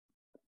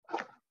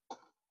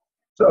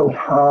So,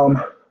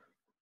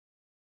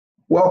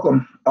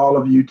 welcome all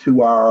of you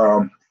to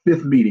our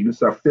fifth meeting. This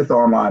is our fifth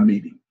online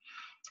meeting.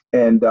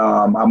 And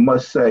I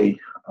must say,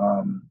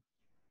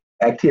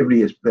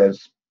 activity has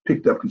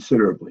picked up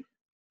considerably.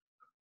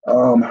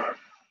 I've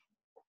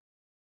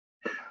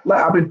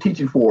been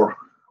teaching for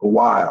a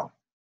while,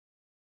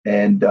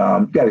 and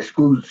got to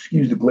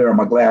excuse the glare on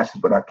my glasses,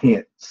 but I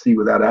can't see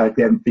without. I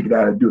haven't figured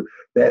out how to do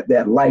it.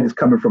 That light is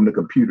coming from the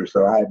computer,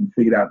 so I haven't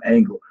figured out an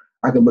angle.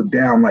 I can look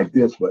down like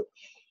this, but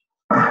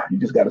you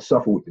just got to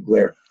suffer with the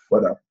glare.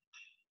 But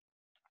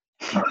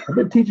I've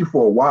been teaching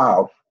for a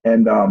while,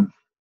 and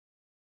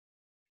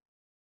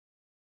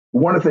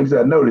one of the things that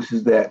I noticed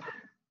is that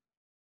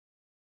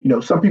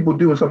some people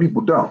do and some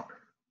people don't,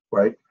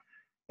 right?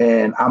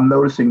 And I'm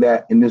noticing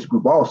that in this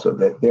group also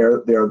that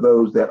there are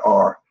those that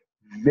are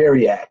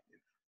very active,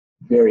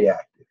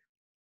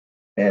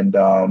 and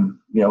a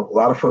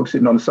lot of folks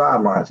sitting on the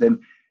sidelines. And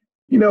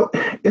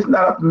it's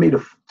not up to me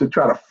to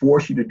try to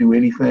force you to do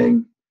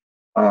anything.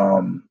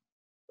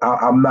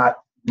 I'm not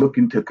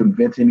looking to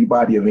convince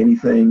anybody of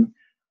anything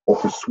or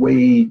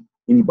persuade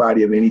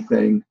anybody of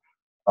anything.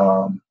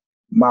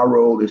 My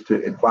role is to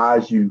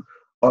advise you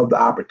of the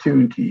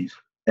opportunities,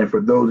 and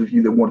for those of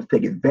you that want to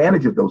take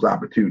advantage of those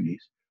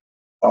opportunities,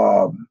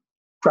 try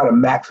to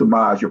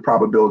maximize your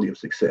probability of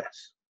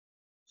success.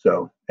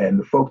 So, and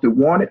the folks that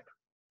want it,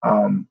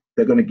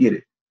 they're going to get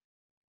it.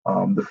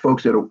 The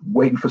folks that are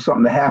waiting for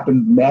something to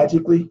happen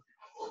magically,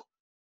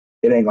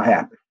 it ain't going to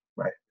happen,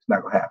 right? It's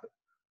not going to happen.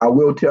 I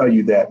will tell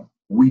you that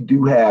we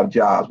do have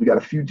jobs. We got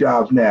a few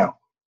jobs now.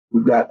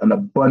 We've got an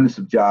abundance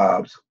of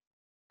jobs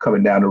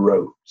coming down the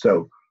road.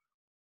 So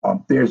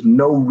there's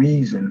no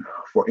reason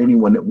for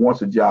anyone that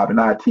wants a job in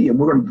IT, and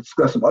we're going to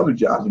discuss some other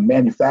jobs in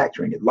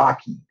manufacturing at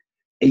Lockheed,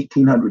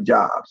 1,800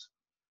 jobs.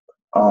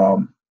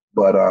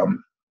 But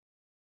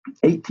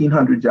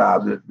 1,800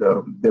 jobs,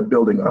 they're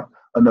building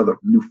another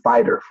new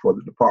fighter for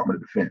the Department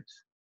of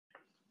Defense.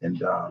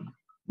 And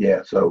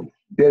so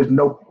there's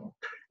no,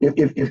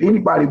 if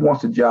anybody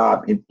wants a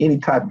job in any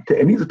type of,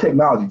 and these are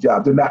technology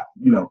jobs, they're not,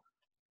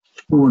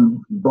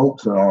 screwing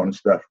bolts on and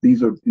stuff.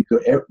 These are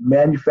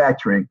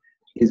manufacturing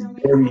is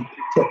very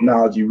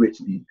technology rich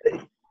these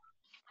days.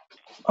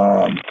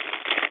 And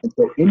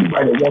so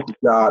anybody that wants a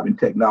job in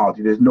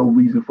technology, there's no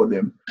reason for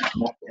them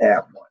not to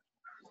have one.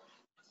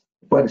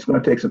 But it's going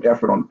to take some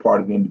effort on the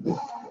part of the individual.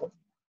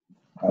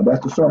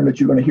 That's the sermon that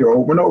you're going to hear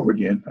over and over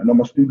again. I know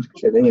my students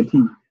at A&T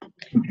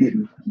keep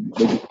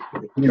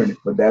hearing it,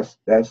 but that's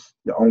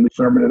the only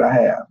sermon that I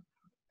have.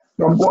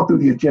 So I'm going through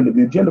the agenda.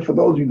 The agenda, for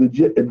those of you, the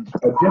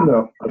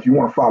agenda, if you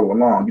want to follow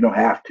along, you don't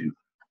have to.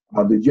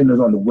 The agenda is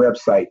on the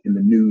website in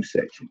the news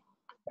section.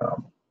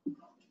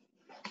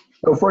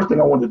 So first thing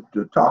I wanted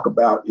to talk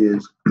about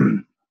is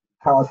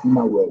how I see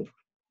my role.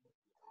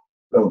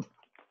 So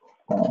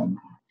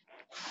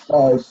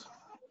as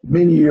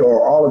many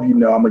or all of you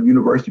know, I'm a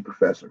university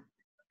professor,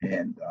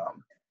 and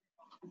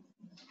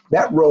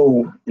that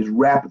role is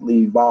rapidly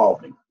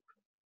evolving.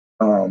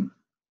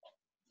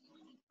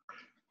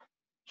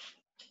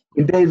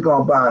 In days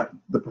gone by,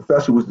 the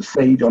professor was the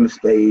sage on the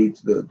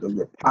stage, the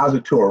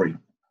repository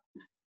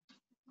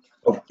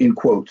of, in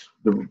quotes,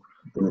 the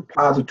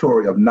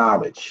repository of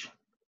knowledge.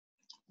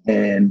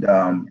 And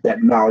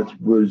that knowledge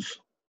was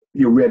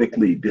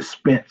theoretically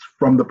dispensed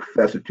from the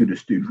professor to the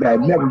students. Now, it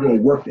never really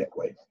worked that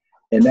way.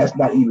 And that's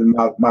not even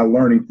my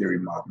learning theory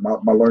model.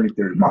 My learning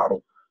theory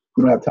model,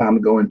 we don't have time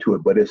to go into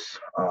it, but it's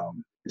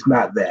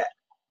not that.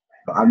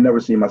 I've never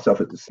seen myself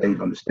as the sage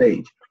on the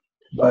stage.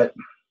 But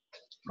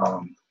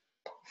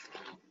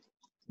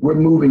we're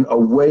moving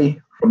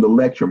away from the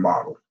lecture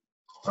model.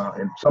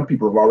 And some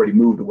people have already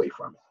moved away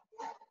from it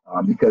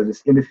because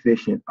it's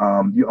inefficient.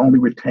 You only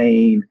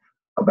retain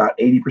about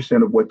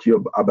 80% of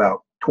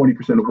about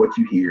 20% of what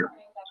you hear.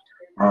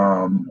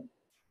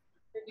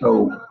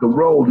 So the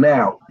role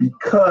now,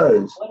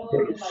 because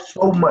there is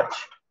so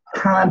much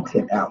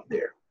content out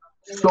there,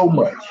 so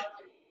much,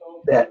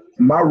 that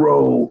my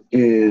role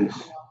is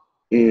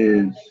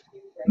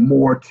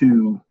more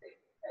to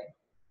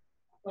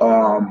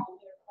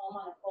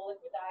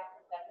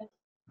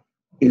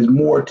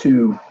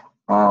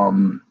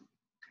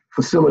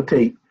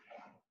facilitate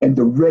and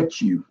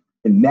direct you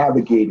in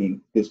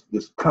navigating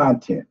this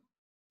content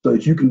so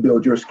that you can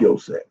build your skill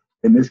set.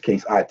 In this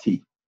case,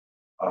 IT.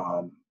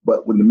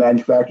 But when the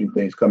manufacturing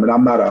things come, and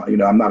I'm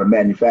not a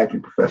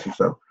manufacturing professor,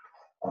 so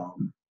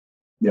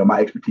my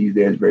expertise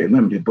there is very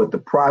limited. But the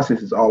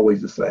process is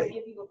always the same.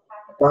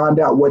 Find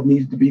out what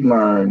needs to be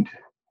learned.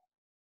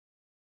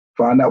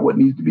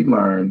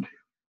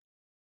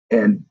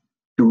 And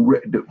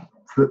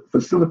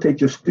facilitate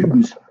your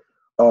students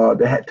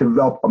to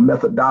develop a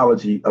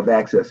methodology of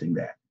accessing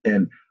that.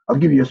 And I'll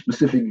give you a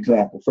specific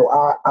example. So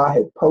I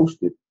had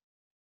posted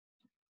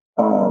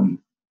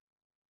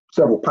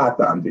several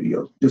Python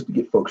videos just to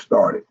get folks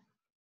started.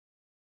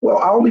 Well,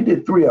 I only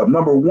did 3 of them.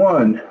 Number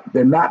one,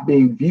 they're not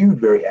being viewed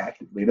very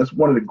actively. That's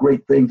one of the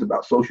great things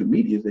about social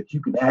media, is that you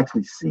can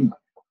actually see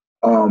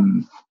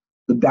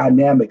the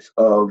dynamics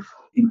of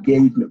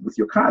engagement with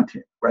your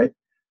content, right?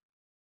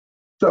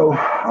 So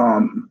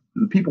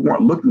people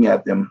weren't looking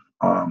at them.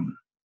 I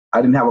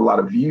didn't have a lot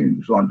of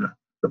views on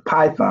the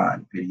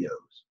Python videos.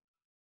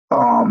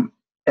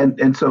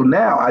 And so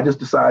now I just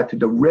decided to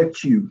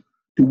direct you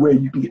to where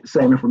you can get the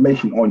same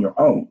information on your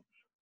own.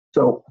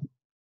 So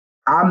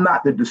I'm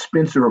not the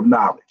dispenser of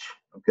knowledge,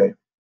 okay?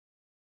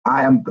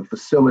 I am the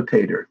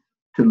facilitator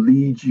to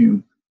lead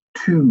you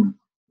to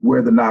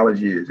where the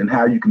knowledge is and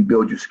how you can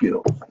build your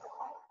skills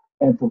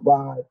and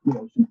provide,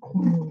 some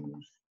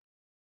clues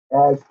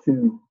as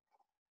to,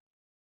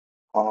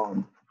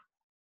 where's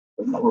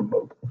my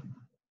remote?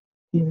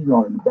 TV's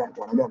on in the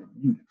background. I got it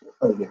muted.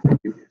 Oh, yeah,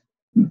 here it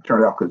is.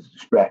 Turn it off because it's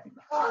distracting.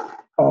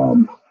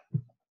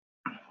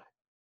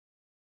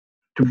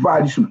 To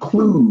provide you some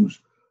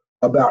clues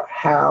about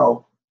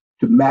how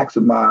to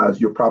maximize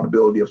your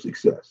probability of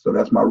success. So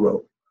that's my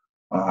role.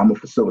 I'm a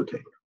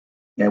facilitator.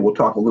 And we'll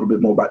talk a little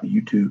bit more about the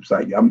YouTube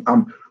site.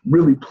 I'm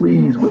really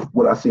pleased with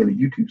what I see on the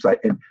YouTube site.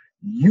 And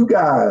you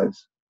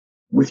guys,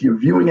 with your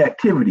viewing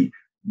activity,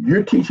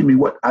 you're teaching me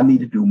what I need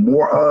to do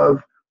more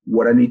of,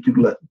 what I need to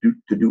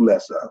do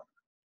less of.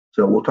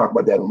 So we'll talk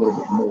about that a little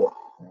bit more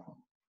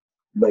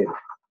later.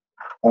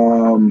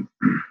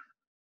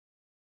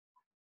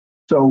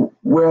 So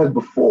whereas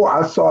before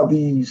I saw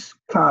these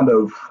kind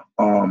of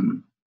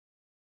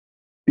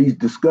these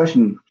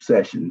discussion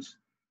sessions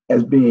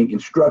as being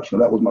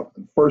instructional, that was my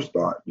first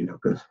thought,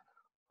 because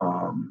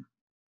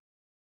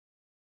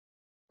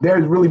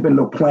there's really been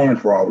no plan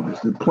for all of this.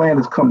 The plan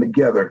has come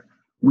together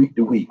week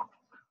to week.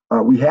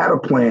 We had a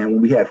plan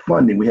when we had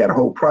funding. We had a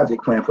whole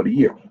project plan for the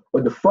year,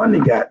 but the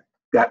funding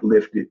got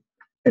lifted,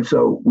 and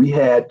so we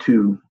had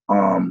to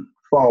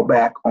fall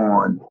back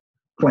on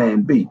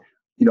Plan B.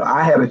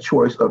 I had a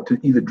choice of to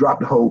either drop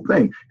the whole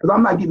thing because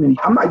I'm not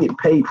getting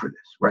paid for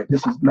this, right?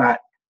 This is not.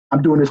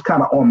 I'm doing this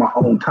kind of on my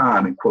own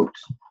time, in quotes,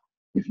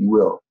 if you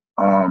will.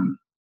 I'm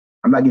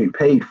not getting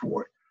paid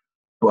for it,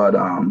 but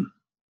I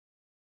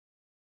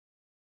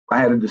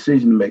had a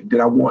decision to make. Did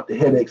I want the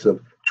headaches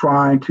of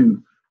trying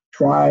to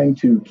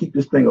keep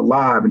this thing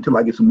alive until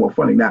I get some more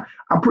funding? Now,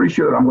 I'm pretty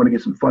sure that I'm going to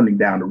get some funding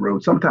down the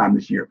road. Sometime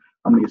this year,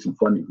 I'm going to get some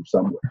funding from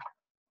somewhere.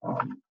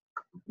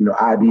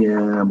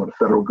 IBM or the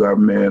federal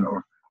government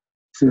or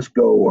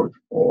Cisco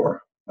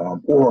or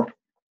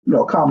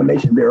a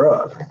combination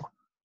thereof.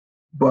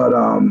 But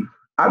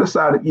I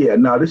decided,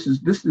 this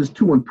is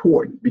too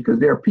important because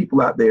there are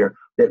people out there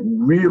that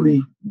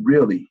really,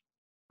 really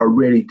are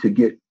ready to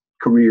get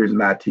careers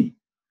in IT,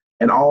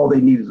 and all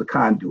they need is a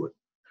conduit.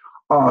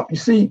 You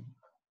see,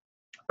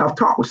 I've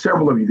talked with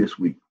several of you this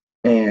week,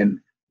 and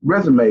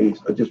resumes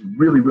are just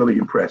really, really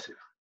impressive.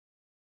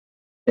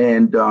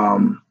 And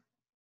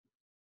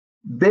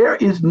there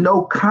is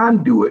no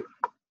conduit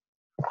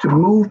to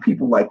move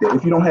people like that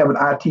if you don't have an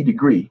IT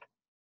degree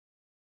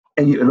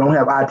and you don't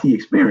have IT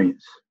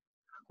experience,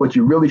 but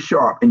you're really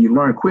sharp and you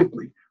learn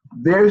quickly.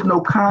 There's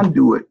no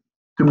conduit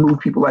to move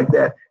people like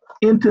that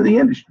into the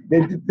industry.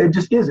 There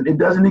just isn't. It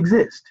doesn't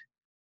exist.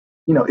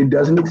 It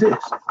doesn't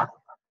exist.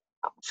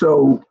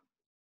 So,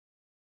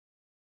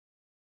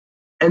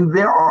 and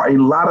there are a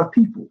lot of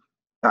people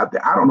out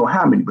there. I don't know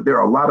how many, but there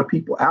are a lot of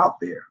people out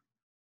there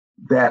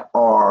that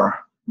are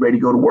ready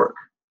to go to work,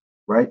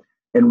 right?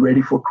 And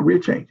ready for career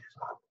changes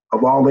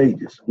of all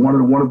ages. One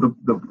of the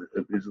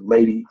is a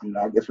lady,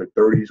 I guess her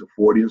 30s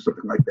or 40s or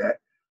something like that.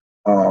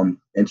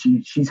 And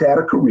she's had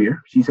a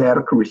career. She's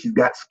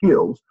got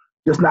skills,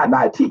 just not in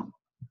IT.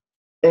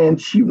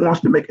 And she wants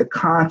to make a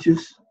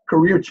conscious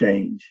career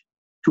change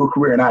to a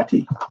career in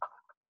IT.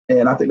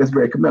 And I think that's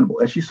very commendable.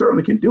 And she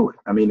certainly can do it.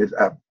 I mean,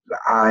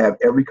 I have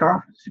every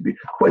confidence to be,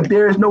 but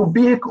there is no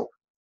vehicle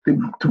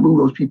to move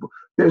those people.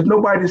 There's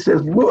nobody that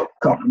says, look,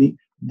 company,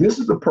 this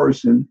is a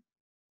person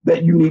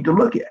that you need to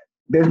look at.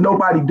 There's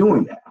nobody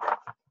doing that.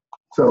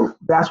 So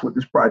that's what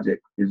this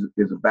project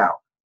is about.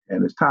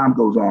 And as time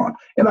goes on,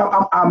 and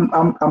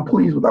I'm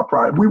pleased with our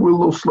project. We were a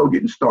little slow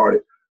getting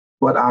started,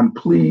 but I'm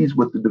pleased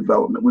with the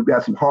development. We've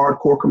got some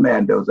hardcore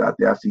commandos out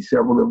there. I see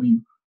several of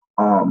you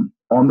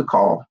on the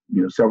call.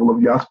 Several of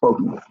you I've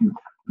spoken with. You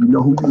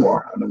know who you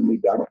are. I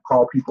don't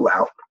call people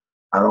out.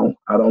 I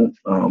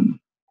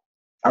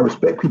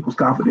respect people's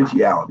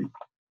confidentiality.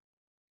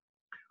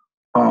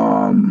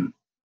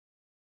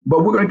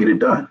 But we're going to get it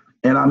done.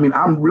 And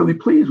I'm really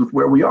pleased with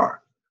where we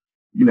are.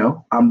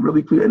 I'm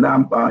really pleased. And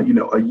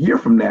a year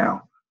from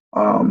now,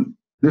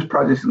 this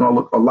project is going to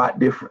look a lot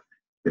different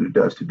than it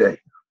does today.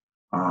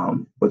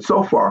 But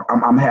so far,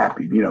 I'm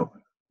happy.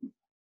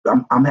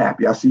 I'm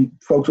happy. I see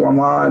folks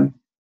online.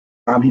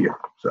 I'm here.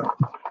 So,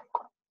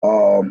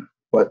 so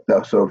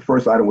the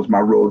first item was my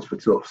role as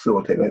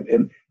facilitator,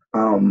 and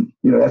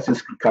that's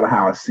just kind of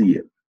how I see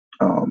it.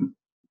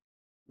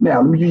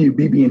 Now let me give you a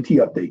BB&T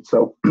update.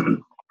 So,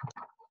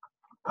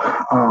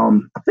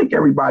 I think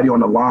everybody on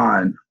the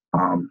line,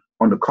 on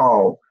the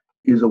call,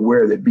 is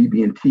aware that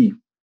BB&T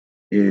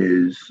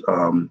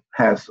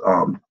has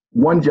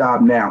one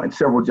job now and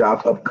several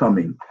jobs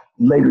upcoming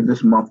later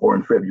this month or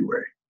in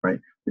February. Right.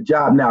 The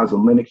job now is a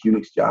Linux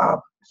Unix job.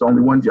 It's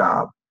only one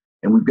job,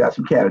 and we've got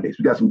some candidates.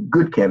 We've got some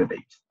good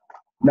candidates.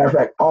 Matter of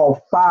fact,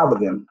 all five of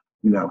them,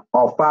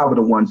 all five of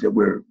the ones that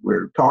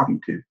we're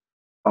talking to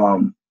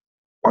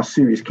are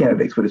serious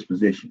candidates for this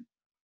position.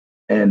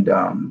 And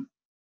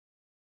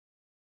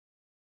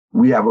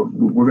we're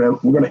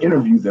gonna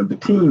interview them.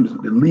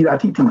 The lead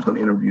IT team is gonna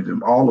interview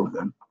them, all of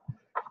them,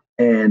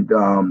 and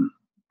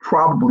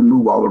probably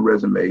move all the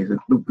resumes.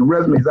 The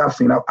resumes I've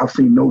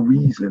seen no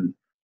reason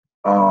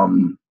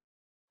to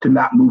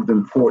not move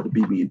them forward to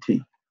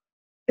BB&T.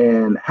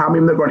 And how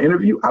many they're going to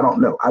interview, I don't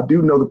know. I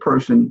do know the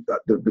person,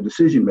 the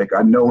decision maker.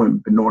 I know him,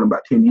 been knowing him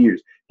about 10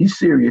 years. He's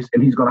serious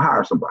and he's going to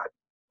hire somebody,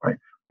 right?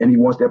 And he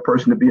wants that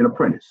person to be an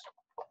apprentice.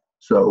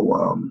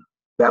 So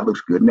that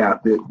looks good. Now,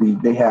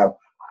 they have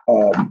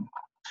some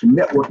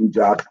networking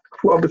jobs,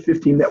 12 to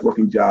 15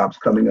 networking jobs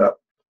coming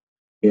up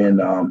in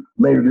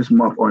later this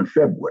month or in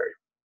February.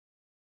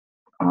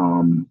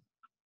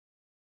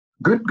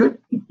 Good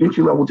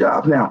entry-level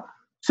jobs. Now,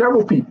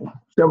 several of you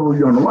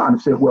on the line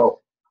have said,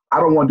 well, I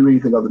don't want to do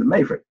anything other than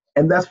mainframe.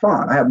 And that's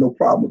fine. I have no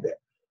problem with that.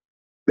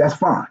 That's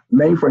fine.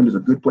 Mainframe is a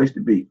good place to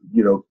be.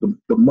 You know,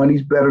 the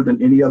money's better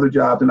than any other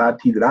jobs in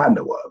IT that I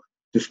know of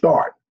to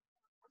start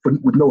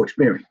with no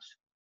experience.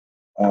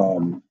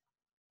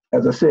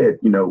 As I said,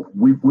 you know,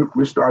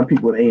 we're starting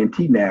people at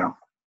A&T now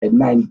at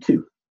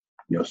 92.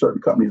 You know,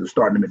 certain companies are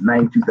starting them at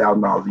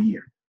 $92,000 a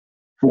year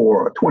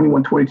for a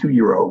 21,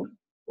 22-year-old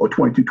or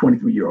 22,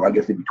 23-year-old. I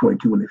guess they'd be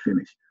 22 when they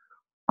finish.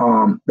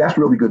 That's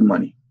really good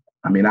money.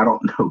 I mean, I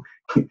don't know,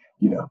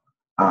 you know,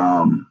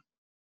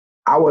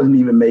 I wasn't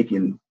even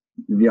making,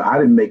 you know, I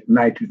didn't make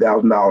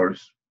 $92,000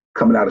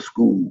 coming out of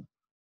school.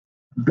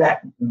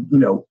 Back, you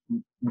know,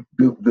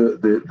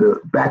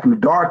 the back in the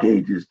dark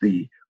ages,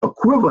 the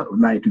equivalent of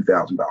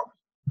 $92,000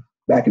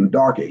 back in the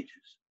dark ages.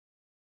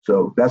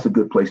 So that's a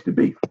good place to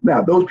be.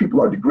 Now, those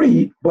people are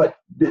degreed, but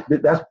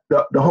that's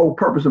the whole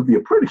purpose of the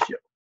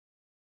apprenticeship.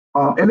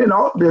 And then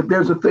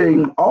there's a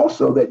thing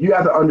also that you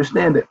have to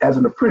understand that as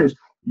an apprentice,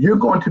 you're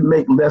going to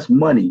make less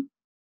money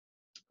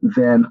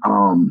than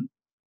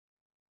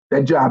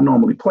that job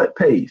normally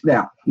pays.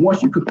 Now,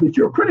 once you complete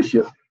your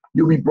apprenticeship,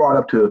 you'll be brought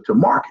up to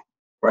market,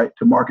 right?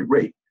 To market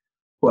rate.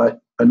 But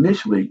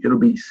initially, it'll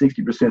be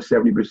 60%,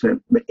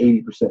 70%,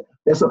 80%.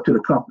 That's up to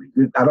the company.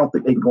 I don't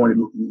think they can go any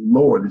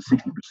lower than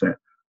 60%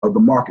 of the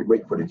market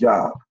rate for the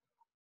job.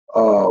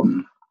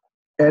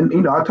 And,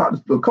 you know, I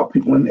talked to a couple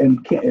people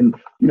and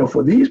you know,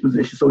 for these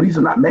positions, so these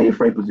are not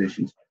mainframe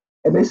positions.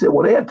 And they said,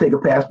 well, they had to take a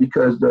pass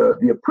because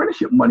the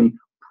apprenticeship money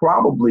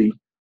probably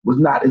was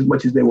not as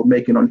much as they were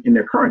making in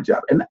their current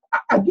job. And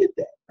I get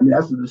that. I mean,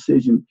 that's a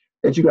decision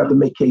that you have to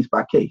make case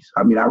by case.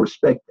 I mean, I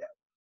respect that.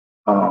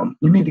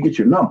 You need to get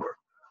your number.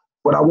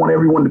 But I want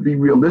everyone to be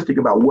realistic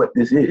about what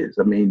this is.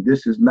 I mean,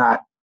 this is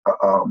not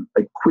a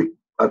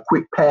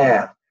quick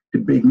path to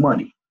big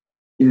money.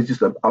 It is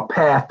just a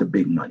path to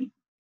big money.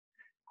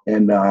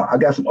 And I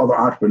got some other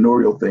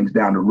entrepreneurial things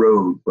down the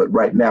road, but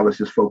right now let's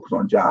just focus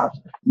on jobs.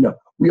 You know,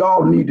 we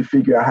all need to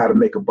figure out how to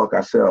make a buck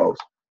ourselves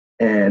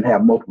and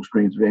have multiple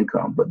streams of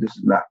income. But this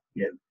is not,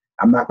 you know,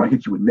 I'm not going to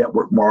hit you with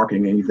network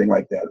marketing or anything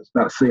like that. It's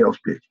not a sales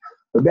pitch.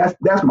 But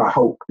that's my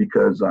hope,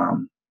 because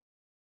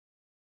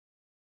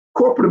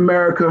corporate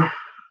America,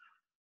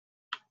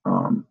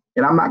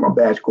 and I'm not going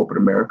to bash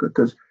corporate America,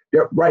 because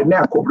right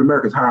now corporate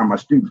America is hiring my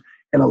students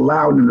and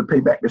allowing them to pay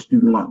back their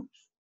student loans,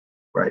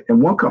 right?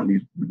 And one company,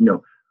 you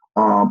know,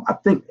 I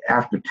think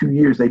after 2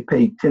 years, they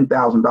paid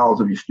 $10,000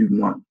 of your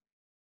student loan,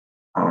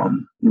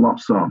 lump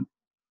sum.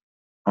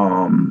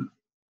 I'm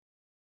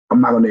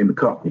not going to name the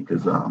company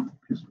because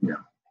you know,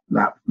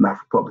 not for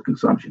public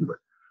consumption, but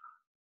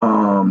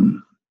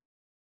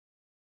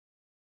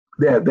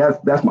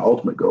that's my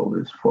ultimate goal,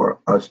 is for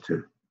us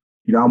to,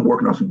 you know, I'm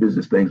working on some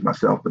business things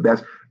myself, but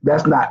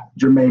that's not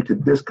germane to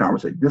this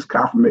conversation. This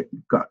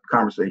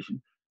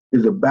conversation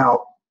is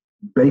about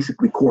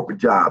basically corporate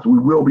jobs. We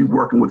will be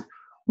working with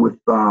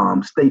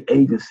state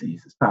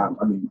agencies as time,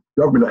 I mean,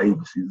 government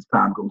agencies as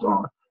time goes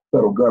on,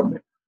 federal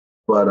government.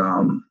 But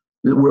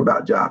we're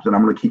about jobs, and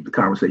I'm going to keep the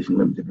conversation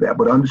limited to that.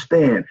 But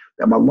understand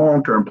that my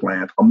long-term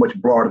plans are much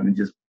broader than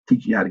just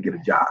teaching you how to get a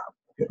job,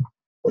 okay,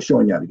 or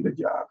showing you how to get a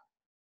job.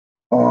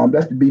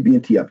 That's the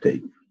BB&T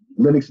update,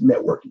 Linux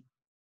networking.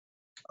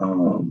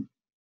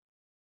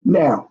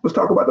 Now, let's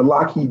talk about the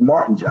Lockheed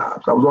Martin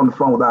jobs. I was on the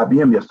phone with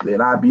IBM yesterday,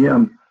 and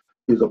IBM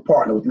is a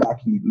partner with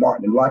Lockheed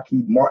Martin, and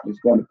Lockheed Martin is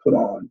going to put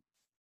on,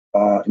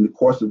 in the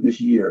course of this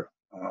year,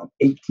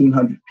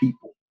 1,800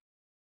 people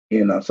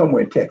in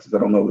somewhere in Texas. I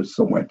don't know if it's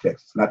somewhere in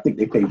Texas, and I think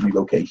they pay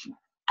relocation.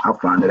 I'll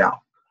find it out.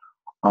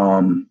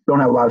 Don't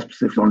have a lot of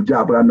specifics on the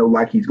job, but I know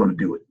Lockheed's going to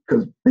do it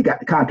because they got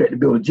the contract to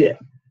build a jet,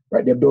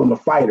 right? They're building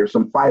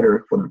some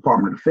fighter for the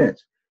Department of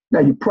Defense. Now,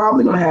 you're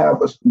probably going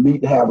to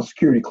need to have a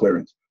security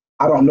clearance.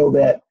 I don't know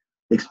that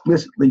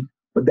explicitly,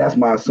 but that's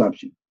my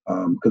assumption,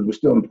 because we're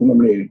still in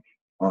preliminary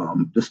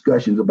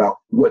discussions about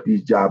what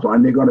these jobs are,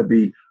 and they're going to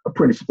be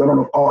apprenticeships. I don't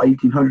know if all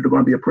 1,800 are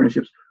going to be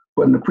apprenticeships,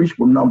 but an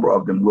appreciable number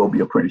of them will be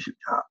apprenticeship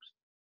jobs,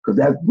 because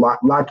that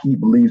Lockheed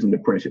believes in the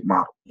apprenticeship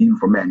model, even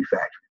for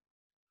manufacturing.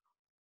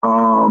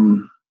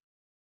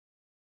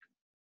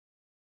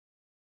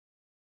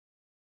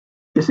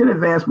 It's in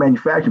advanced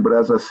manufacturing, but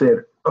as I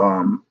said,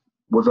 I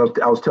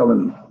was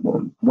telling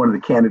one of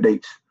the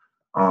candidates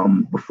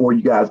before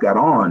you guys got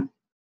on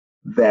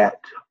that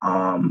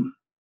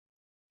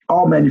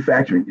all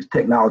manufacturing is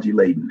technology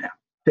laden now,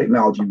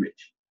 technology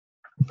rich.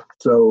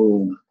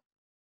 So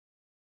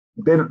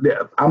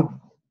I'm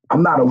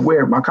not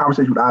aware of my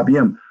conversation with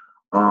IBM,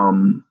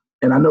 and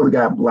I know the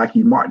guy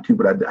Lockheed Martin too,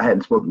 but I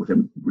hadn't spoken with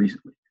him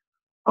recently.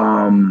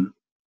 I'm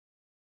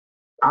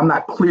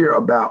not clear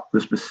about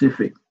the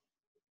specific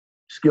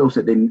skill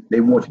set they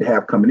want you to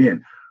have coming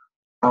in.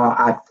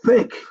 I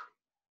think,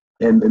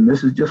 and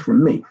this is just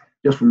from me,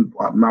 just from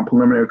my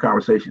preliminary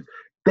conversations,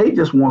 they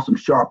just want some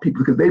sharp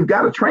people because they've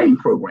got a training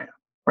program,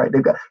 right?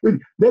 They're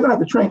gonna have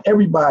to train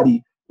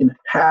everybody in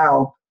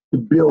how to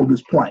build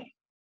this plane,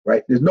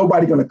 right? There's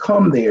nobody gonna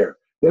come there.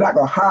 They're not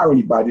gonna hire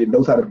anybody that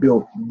knows how to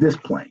build this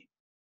plane,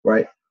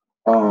 right?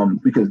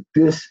 Because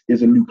this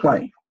is a new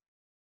plane.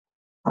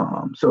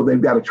 So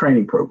they've got a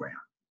training program.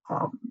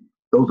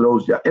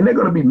 Those jobs, and they're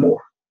gonna be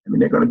more. I mean,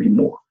 they're gonna be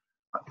more.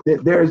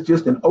 There's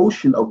just an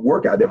ocean of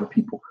work out there for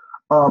people.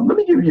 Let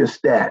me give you a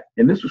stat,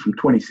 and this was from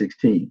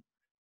 2016.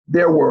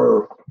 There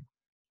were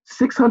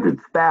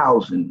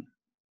 600,000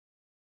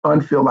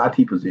 unfilled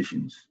IT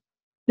positions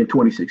in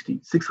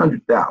 2016.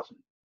 600,000.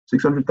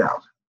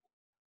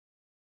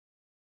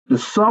 The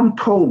sum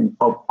total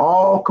of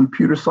all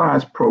computer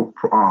science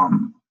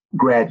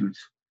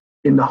graduates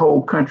in the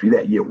whole country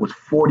that year was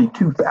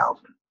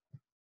 42,000.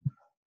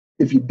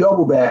 If you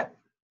double that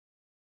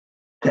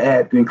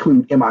to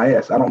include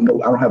MIS, I don't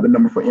know, I don't have the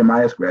number for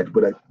MIS graduates,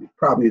 but it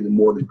probably isn't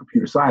more than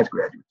computer science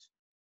graduates.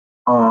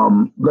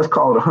 Let's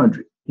call it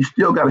 100. You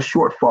still got a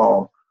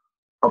shortfall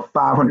of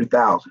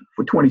 500,000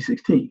 for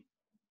 2016.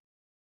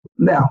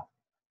 Now,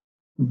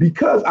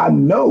 because I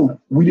know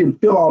we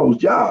didn't fill all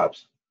those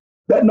jobs,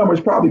 that number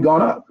has probably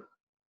gone up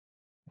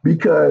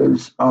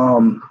because,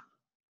 and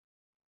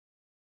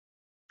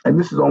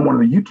this is on one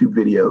of the YouTube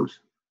videos,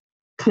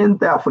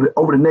 10,000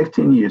 over the next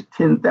 10 years,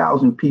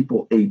 10,000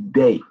 people a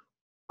day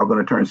are going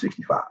to turn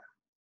 65.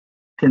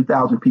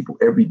 10,000 people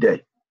every day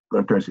are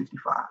going to turn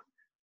 65.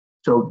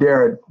 So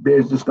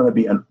there's just going to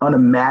be an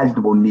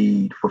unimaginable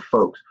need for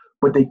folks,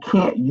 but they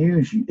can't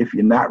use you if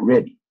you're not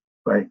ready,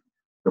 right?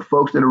 The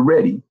folks that are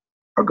ready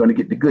are going to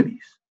get the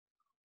goodies.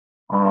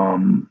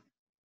 And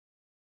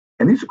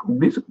these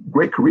are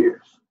great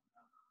careers.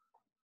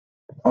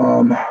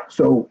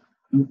 So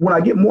when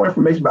I get more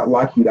information about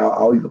Lockheed,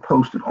 I'll either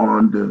post it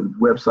on the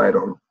website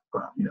or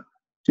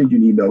send you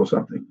an email or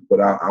something.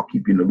 But I'll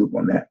keep you in the loop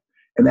on that.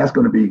 And that's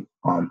going to be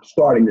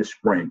starting this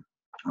spring,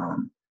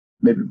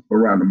 maybe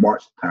around the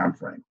March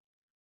timeframe.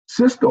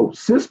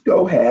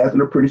 Cisco has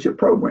an apprenticeship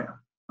program.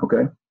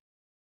 Okay.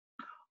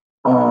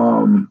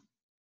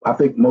 I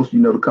think most of you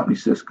know the company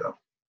Cisco,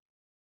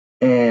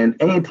 and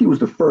A&T was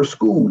the first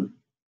school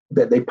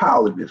that they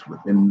piloted this with.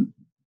 And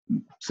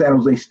San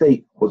Jose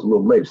State was a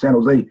little later. San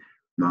Jose,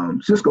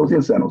 Cisco's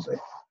in San Jose.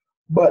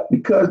 But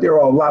because there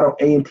are a lot of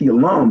A&T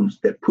alums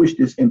that pushed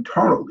this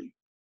internally,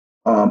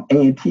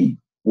 A&T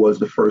was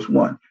the first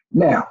one.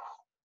 Now,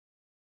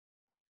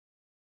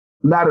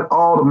 not at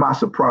all to my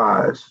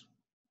surprise,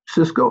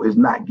 Cisco is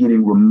not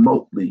getting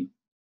remotely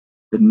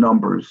the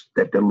numbers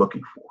that they're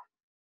looking for,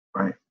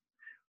 right?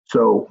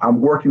 So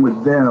I'm working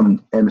with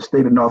them and the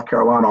state of North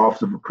Carolina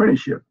Office of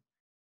Apprenticeship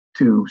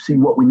to see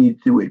what we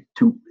need to do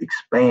to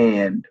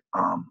expand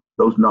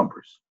those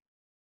numbers.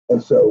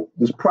 And so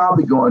there's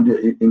probably going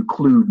to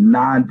include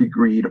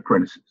non-degreed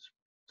apprentices.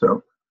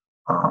 So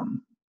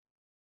I'll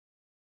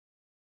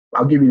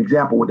give you an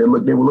example. What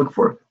they were looking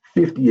for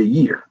 50 a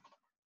year.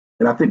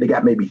 And I think they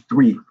got maybe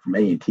 3 from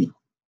A&T.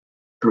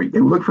 3.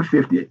 They were looking for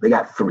 50. They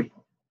got 3.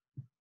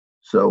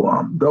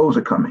 So those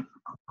are coming.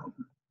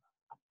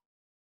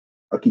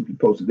 I'll keep you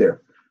posted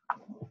there.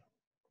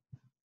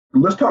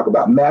 Let's talk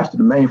about Master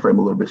the Mainframe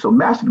a little bit. So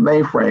Master the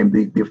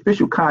Mainframe, the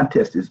official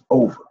contest is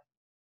over.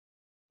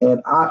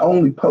 And I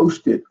only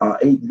posted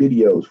 8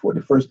 videos for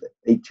the first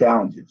 8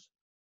 challenges.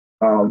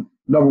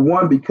 Number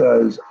one,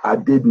 because I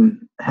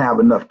didn't have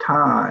enough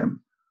time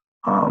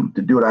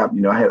to do it.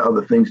 I had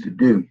other things to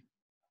do.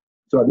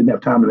 So I didn't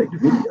have time to make the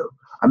video.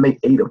 I made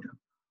 8 of them.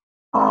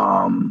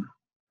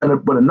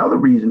 But another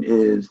reason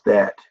is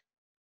that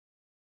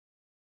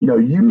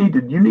you need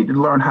to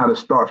learn how to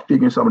start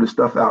figuring some of this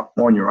stuff out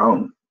on your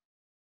own.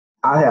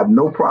 I have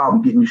no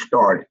problem getting you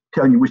started,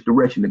 telling you which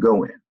direction to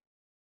go in,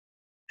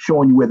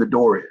 showing you where the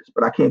door is,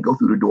 but I can't go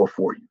through the door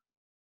for you.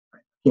 I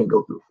can't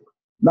go through it for you.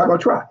 I'm not gonna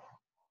try.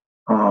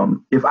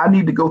 If I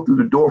need to go through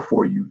the door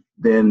for you,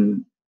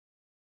 then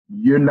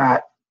you're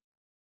not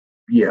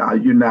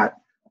the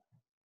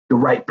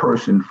right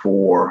person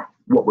for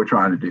what we're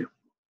trying to do.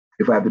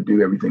 If I have to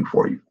do everything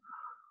for you.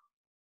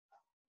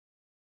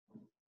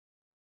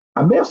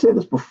 I may have said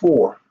this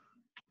before,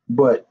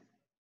 but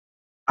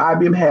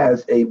IBM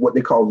has what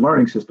they call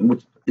learning system,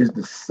 which is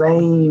the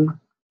same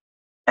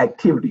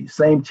activities,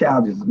 same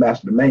challenges as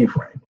Master the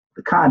Mainframe,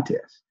 the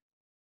contest.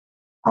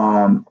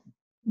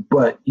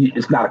 But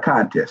it's not a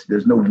contest.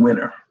 There's no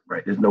winner,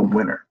 right? There's no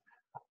winner.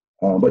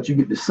 But you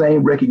get the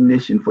same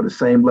recognition for the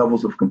same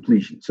levels of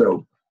completion.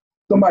 So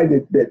somebody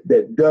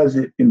that does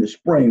it in the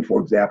spring, for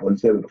example,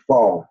 instead of the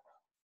fall,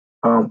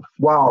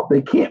 while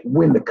they can't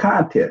win the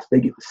contest, they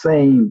get the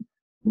same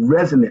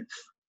resonance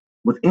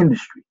with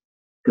industry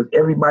because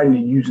everybody that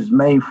uses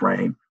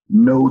mainframe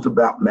knows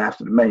about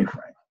master the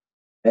mainframe,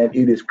 and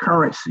it is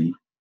currency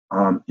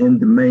in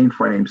the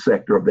mainframe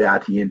sector of the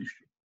IT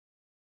industry.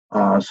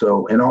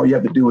 And all you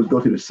have to do is go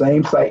to the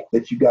same site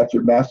that you got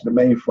your master the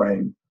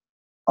mainframe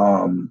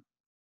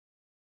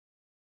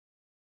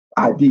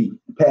ID,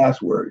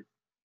 password,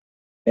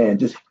 and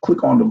just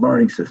click on the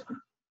learning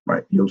system,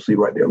 right? You'll see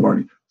right there,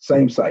 learning,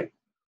 same site,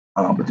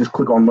 but just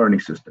click on learning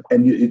system,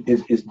 and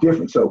it's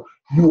different. So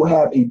you will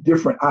have a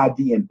different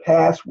ID and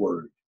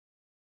password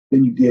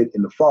than you did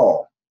in the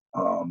fall.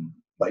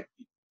 Like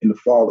in the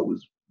fall, it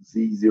was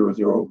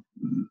Z00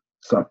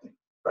 something,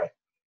 right?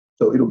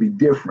 So it'll be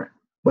different,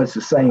 but it's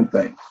the same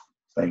things,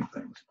 same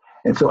things.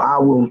 And so I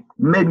will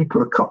maybe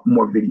put a couple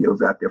more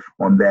videos out there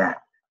on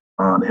that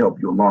to help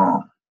you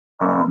along.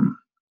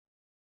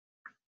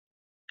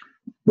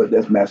 But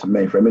that's master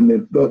mainframe. And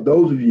then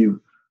those of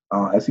you,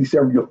 I see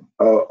several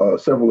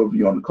of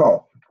you on the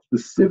call,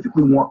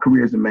 specifically want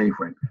careers in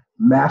mainframe.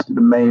 Master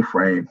the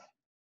mainframe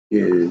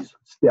is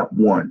step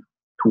one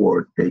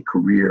toward a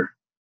career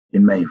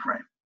in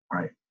mainframe,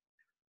 right?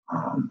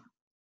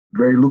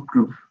 Very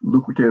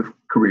lucrative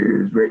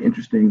careers, very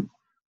interesting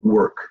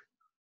work.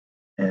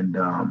 And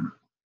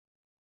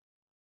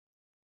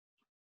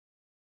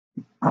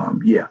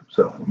yeah,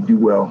 so you do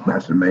well,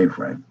 master the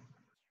mainframe.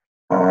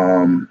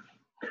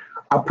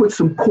 I put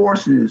some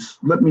courses.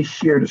 Let me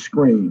share the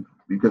screen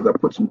because I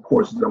put some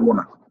courses. I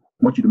want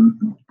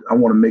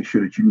to make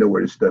sure that you know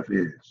where this stuff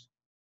is.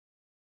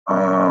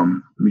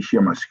 Let me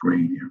share my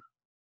screen here.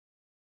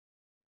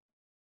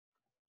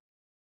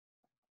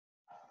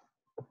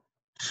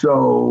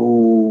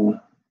 So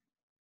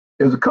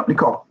there's a company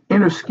called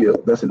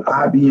InnerSkill. That's an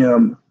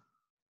IBM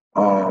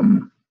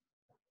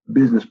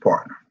business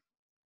partner.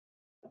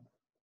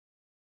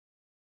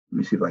 Let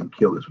me see if I can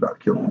kill this without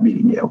killing the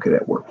meeting. Yeah, okay,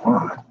 that worked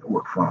fine. That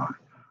worked fine.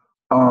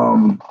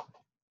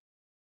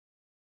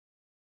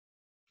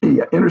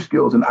 Yeah,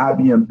 InnerSkill is an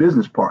IBM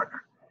business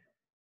partner,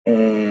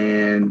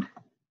 and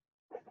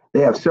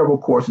they have several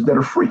courses that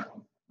are free,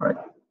 right?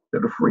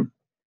 That are free,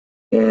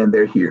 and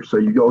they're here. So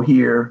you go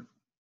here,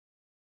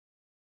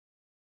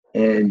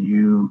 and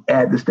you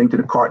add this thing to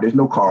the cart. There's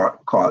no card,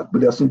 but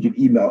they'll send you an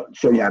email and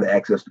show you how to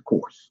access the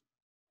course.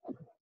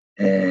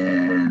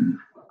 And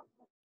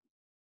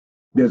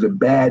there's a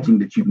badging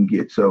that you can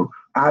get. So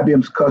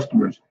IBM's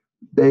customers,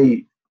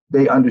 they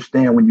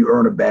understand when you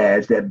earn a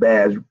badge, that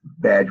badge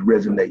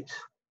resonates.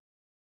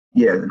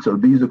 Yeah, and so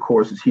these are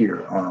courses here.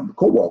 The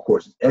COBOL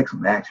course is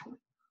excellent, actually.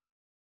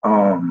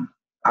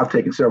 I've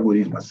taken several of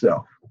these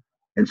myself.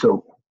 And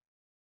so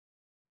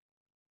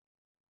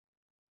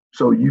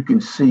you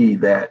can see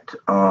that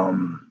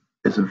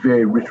it's a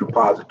very rich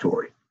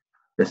repository.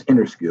 That's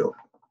InnerSkill,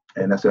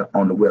 and that's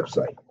on the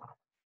website.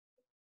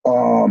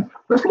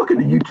 Let's look at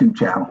the YouTube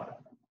channel.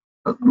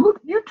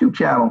 YouTube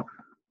channel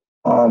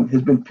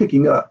has been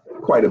picking up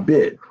quite a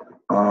bit.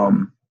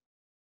 And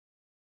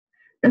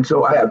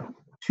so I have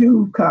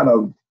two kind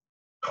of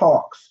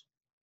talks.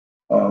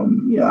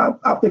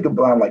 I think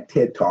about like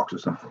TED Talks or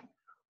something.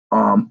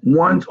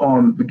 One's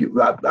on,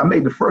 I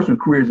made the first one,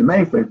 Careers in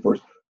Mainframe,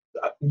 first.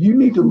 You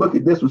need to look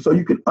at this one so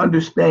you can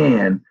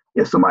understand.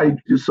 If somebody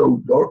just it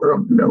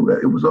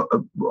was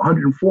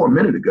 104 a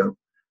minute ago,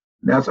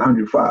 now it's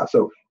 105.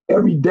 So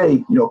every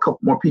day, a couple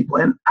more people,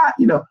 and I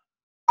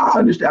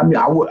understand. I mean,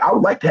 I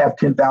would like to have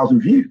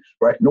 10,000 views,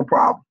 right? No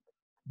problem.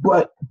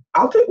 But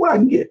I'll take what I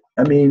can get.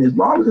 I mean, as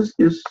long as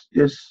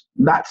it's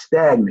not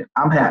stagnant,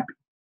 I'm happy.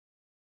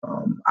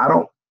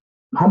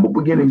 Humble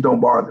beginnings don't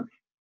bother me.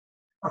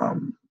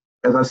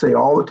 As I say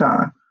all the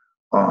time,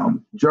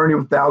 journey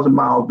of 1,000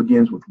 miles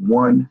begins with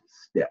one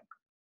step.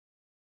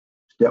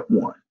 Step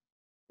one.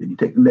 Then you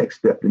take the next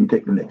step, then you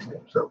take the next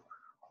step. So,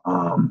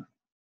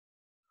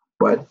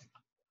 but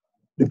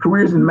the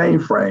careers in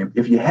mainframe,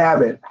 if you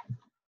haven't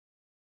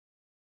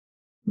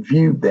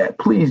viewed that,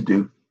 please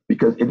do,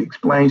 because it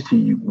explains to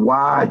you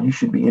why you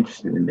should be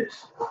interested in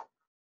this,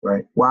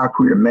 right? Why a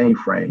career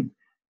mainframe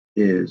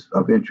is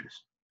of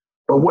interest.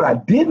 But what I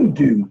didn't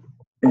do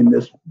in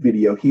this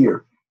video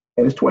here,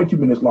 and it's 22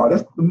 minutes long,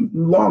 that's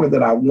longer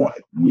than I want,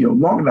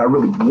 longer than I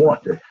really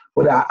want to,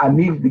 but I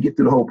needed to get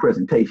through the whole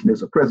presentation.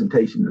 There's a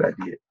presentation that I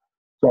did.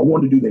 So I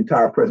wanted to do the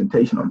entire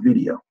presentation on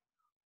video.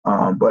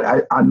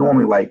 But I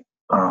normally like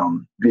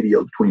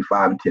video between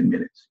 5 and 10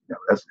 minutes.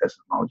 That's as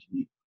long as you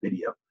need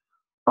video.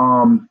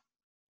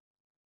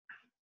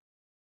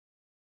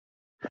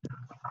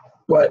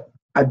 But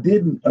I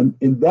didn't,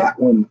 in that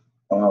one,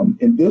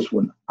 in this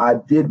one, I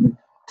didn't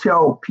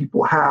tell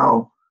people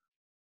how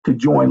to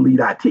join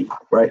Lead IT,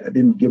 right? I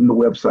didn't give them the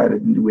website. I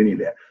didn't do any of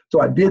that. So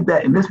I did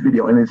that in this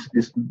video, and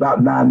it's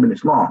about 9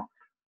 minutes long.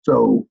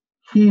 So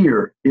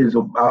here is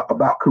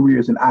about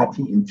careers in IT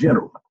in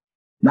general,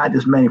 not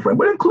just mainframe,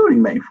 but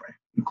including mainframe.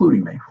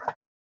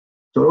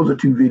 So those are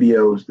two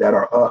videos that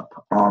are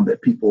up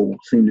that people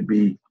seem to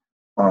be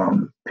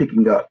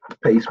picking up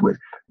pace with.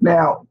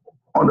 Now,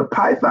 on the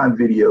Python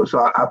video, so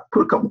I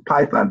put a couple of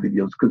Python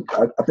videos because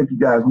I think you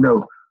guys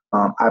know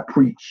I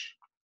preach,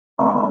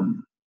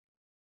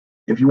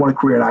 if you want a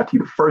career in IT,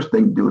 the first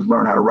thing to do is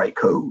learn how to write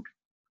code.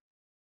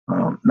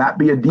 Not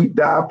be a deep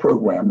dive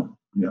programmer,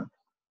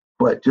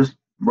 but just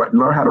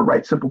learn how to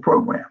write simple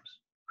programs,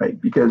 right?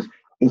 Because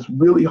it's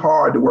really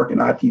hard to work in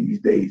IT these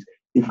days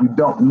if you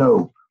don't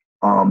know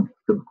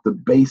the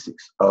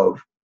basics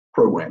of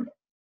programming.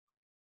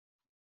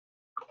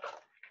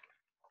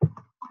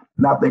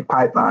 Now, I think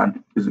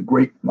Python is a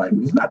great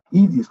language. It's not the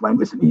easiest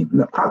language.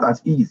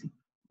 Python's easy,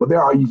 but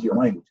there are easier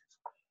languages.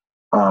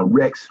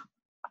 Rex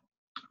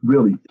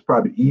really is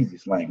probably the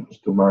easiest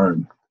language to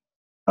learn.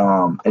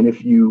 And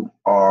if you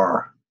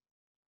are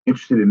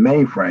interested in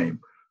mainframe,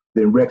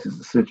 then Rex is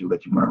essential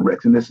that you learn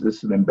Rex. And this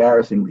is an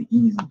embarrassingly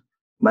easy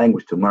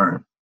language to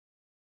learn.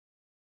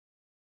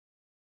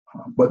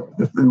 But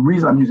the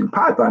reason I'm using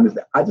Python is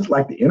that I just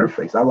like the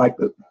interface. I like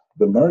the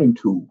learning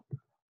tool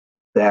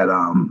that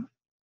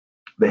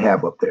they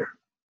have up there.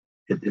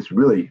 It's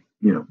really,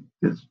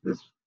 it's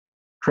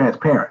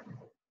transparent.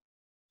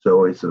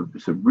 So it's a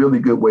really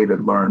good way to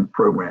learn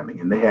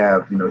programming. And they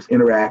have, it's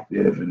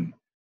interactive and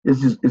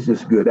it's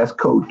just good. That's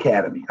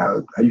Codecademy.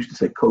 I used to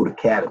say Code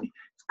Academy.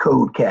 It's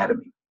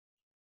Codecademy.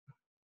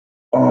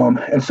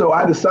 And so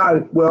I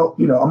decided, well,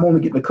 I'm only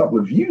getting a couple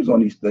of views on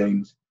these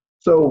things.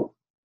 So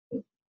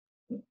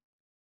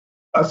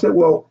I said,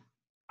 well,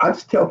 I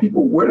just tell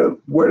people where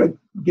to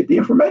get the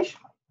information.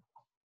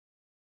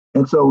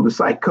 And so the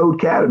site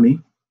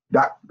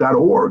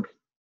codecademy.org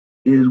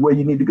is where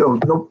you need to go.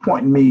 There's no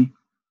point in me,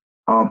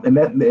 and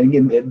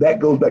that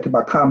goes back to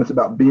my comments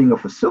about being a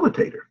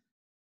facilitator.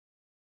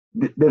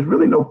 There's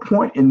really no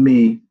point in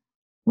me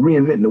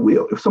reinventing the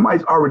wheel. If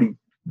somebody's already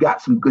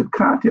got some good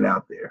content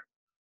out there,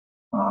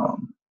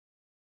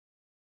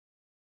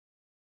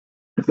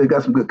 if they've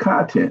got some good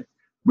content,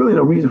 really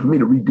no reason for me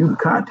to redo the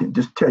content,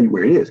 just tell you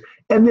where it is.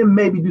 And then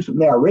maybe do some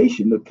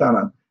narration to kind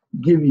of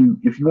give you,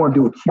 if you want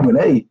to do a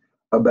Q&A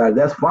about it,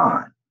 that's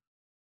fine.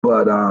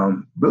 But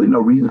really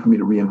no reason for me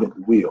to reinvent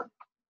the wheel.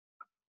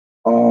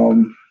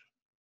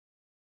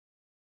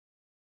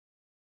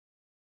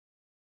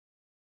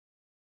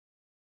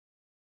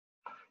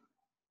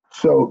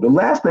 So the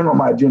last thing on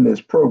my agenda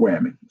is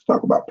programming. Let's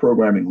talk about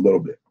programming a little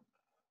bit.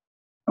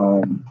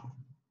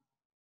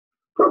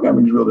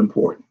 Programming is really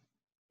important.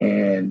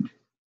 And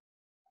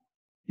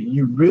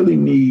you really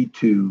need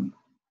to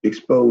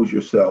expose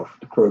yourself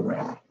to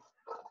programming.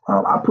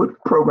 I put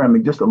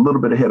programming just a little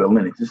bit ahead of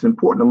Linux. It's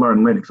important to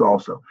learn Linux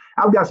also.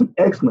 I've got some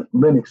excellent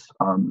Linux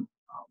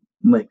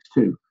links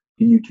too,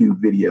 to YouTube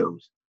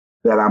videos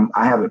that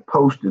I haven't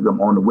posted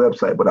them on the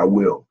website, but I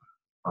will.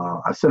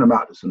 I sent them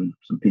out to some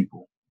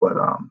people, but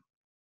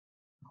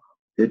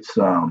there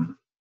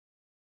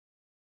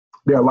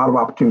are a lot of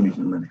opportunities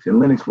in Linux.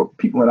 And Linux, for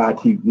people in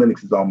IT,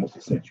 Linux is almost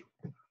essential.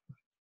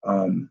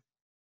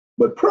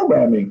 But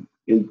programming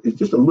is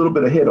just a little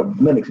bit ahead of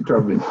Linux in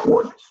terms of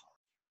importance.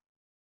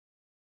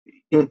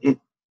 It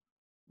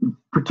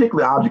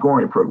particularly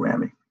object-oriented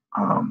programming,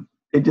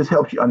 it just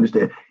helps you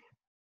understand.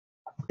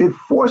 It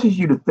forces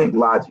you to think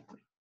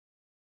logically.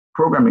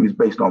 Programming is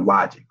based on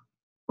logic,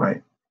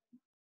 right?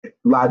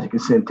 Logic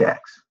and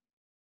syntax.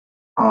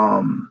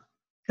 And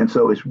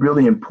so it's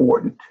really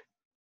important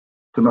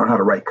to learn how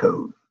to write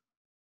code.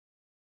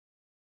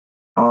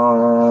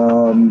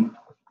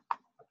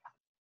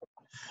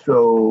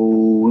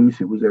 So let me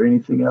see, was there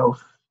anything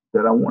else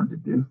that I wanted to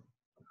do?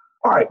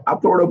 All right, I'll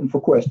throw it open for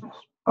questions.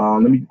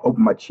 Let me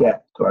open my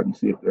chat so I can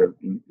see if there's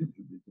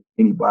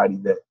anybody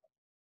that,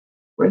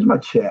 where's my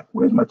chat?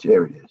 Where's my chat?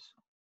 There it is.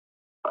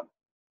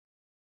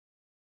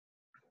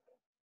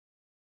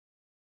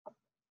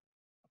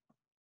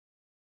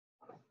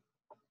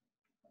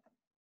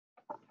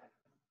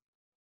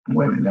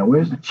 Wait a minute, now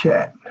where's the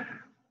chat? I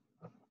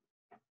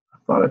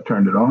thought I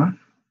turned it on.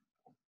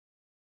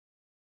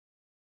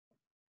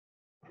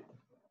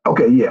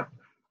 Okay, yeah.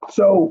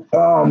 So,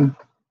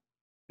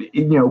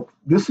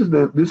 this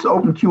is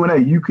open Q&A.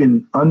 You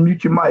can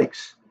unmute your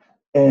mics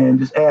and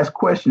just ask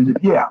questions.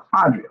 Yeah,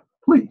 Andrea,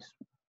 please.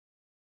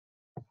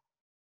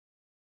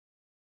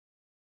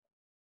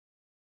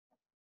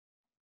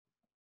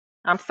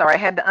 I'm sorry, I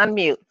had to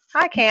unmute.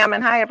 Hi, Cam,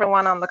 and hi,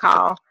 everyone on the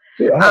call.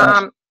 Yeah,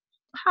 hi.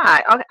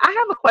 Hi, I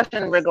have a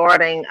question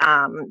regarding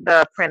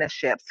the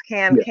apprenticeships.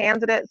 Can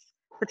candidates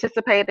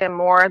participate in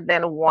more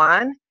than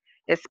one,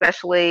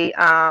 especially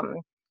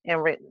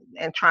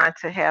in trying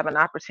to have an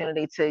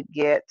opportunity to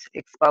get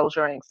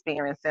exposure and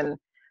experience in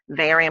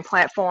varying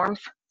platforms?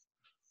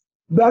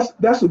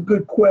 That's a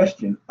good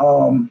question.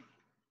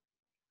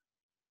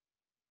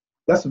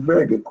 That's a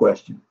very good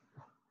question.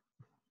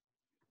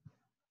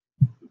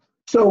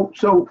 So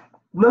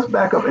let's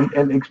back up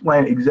and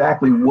explain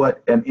exactly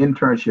what an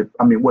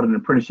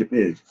apprenticeship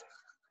is.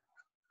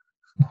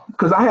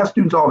 Because I have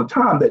students all the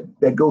time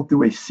that go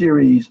through a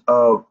series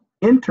of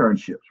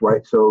internships,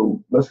 right?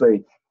 So let's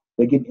say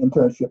they get an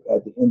internship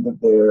at the end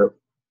of their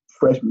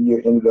freshman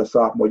year, end of their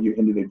sophomore year,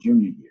 end of their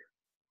junior year,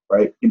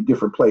 right? In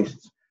different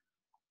places.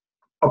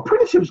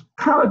 Apprenticeships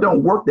kind of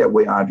don't work that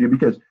way, Andrea,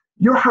 because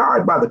you're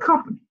hired by the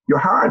company. You're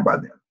hired by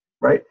them,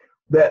 right?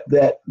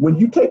 That when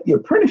you take the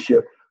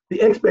apprenticeship,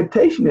 the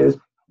expectation is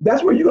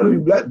that's where you're going to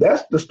be.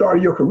 That's the start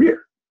of your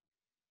career.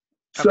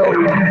 So,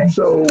 Okay.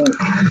 so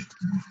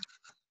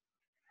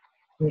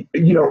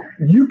you know,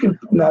 you can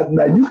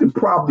now you can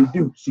probably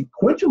do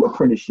sequential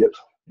apprenticeships.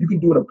 You can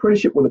do an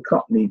apprenticeship with a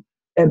company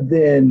and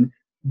then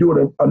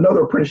do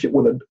another apprenticeship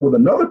with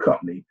another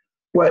company.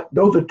 But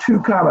those are two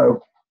kind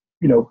of,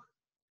 you know,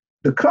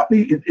 the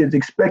company is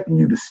expecting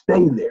you to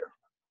stay there,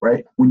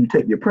 right? When you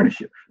take the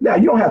apprenticeship. Now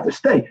you don't have to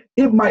stay.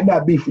 It might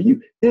not be for you.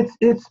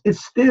 It's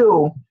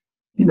still,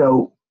 you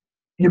know,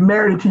 you're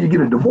married until you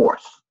get a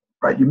divorce,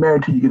 right? You're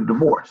married until you get a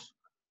divorce.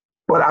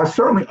 But I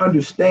certainly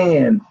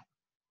understand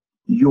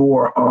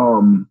your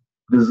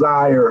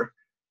desire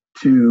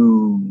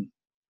to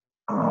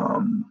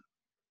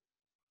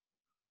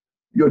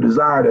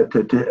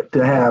to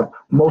have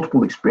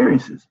multiple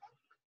experiences.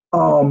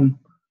 Probably,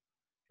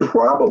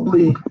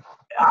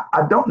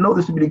 I don't know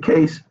this to be the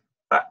case.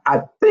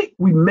 I think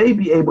we may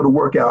be able to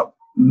work out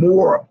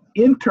more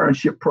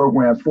internship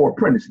programs for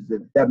apprentices,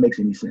 if that makes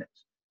any sense.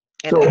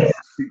 So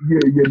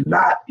you're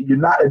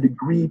not a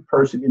degree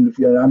person in the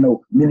field. I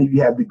know many of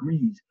you have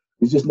degrees.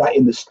 It's just not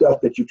in the stuff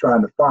that you're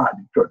trying to find,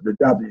 the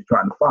job that you're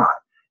trying to find,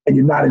 and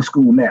you're not in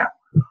school now.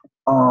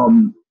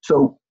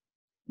 So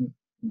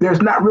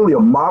there's not really a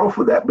model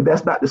for that, but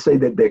that's not to say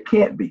that there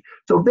can't be.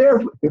 So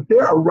if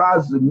there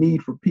arises a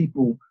need for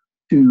people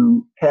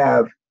to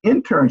have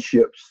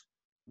internships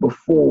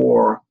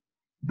before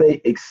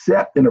they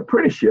accept an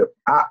apprenticeship,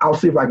 I'll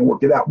see if I can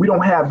work it out. We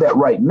don't have that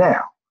right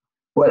now,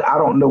 but I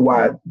don't know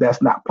why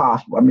that's not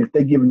possible. I mean, if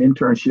they give an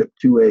internship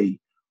to a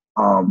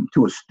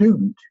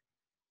student,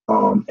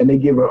 and they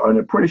give an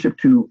apprenticeship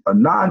to a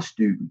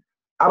non-student,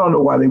 I don't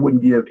know why they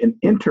wouldn't give an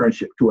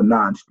internship to a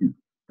non-student.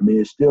 I mean,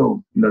 it's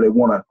still, you know, they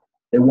want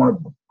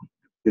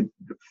to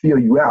feel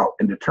you out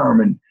and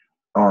determine,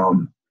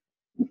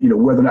 you know,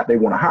 whether or not they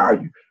want to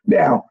hire you.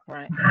 Now,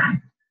 right.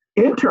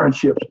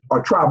 Internships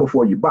are try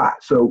before you buy.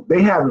 So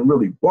they haven't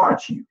really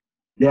bought you.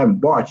 They haven't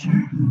bought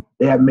you.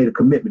 They haven't made a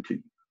commitment to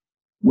you.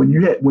 When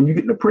you get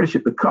an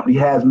apprenticeship, the company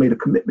has made a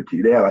commitment to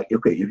you. They're like,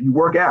 okay, if you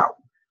work out,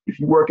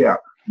 you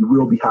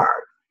will be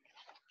hired.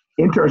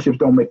 Internships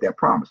don't make that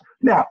promise.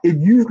 Now, it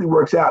usually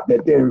works out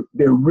that they're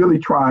really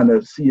trying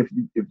to see if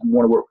you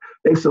want to work.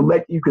 They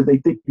select you because they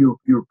think you're.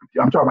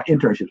 I'm talking about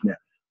internships now.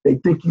 They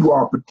think you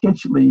are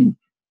potentially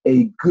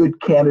a good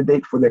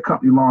candidate for their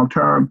company long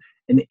term,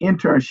 and the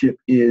internship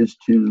is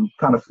to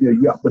kind of feel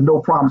you out. But no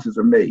promises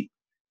are made.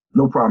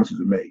 No promises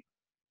are made.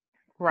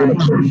 Right. In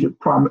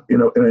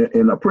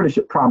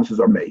apprenticeship, promises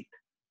are made.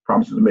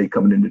 Promises are made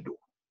coming in the door.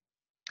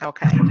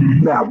 Okay.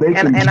 Now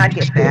and I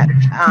get that.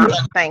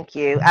 Thank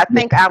you. I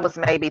think I was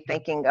maybe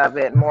thinking of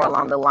it more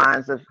along the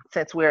lines of,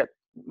 since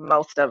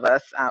most of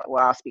us,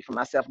 well, I'll speak for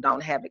myself,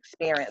 don't have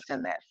experience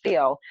in that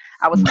field.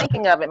 I was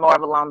thinking of it more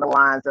of along the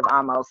lines of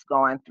almost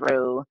going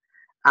through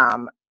a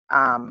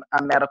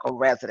medical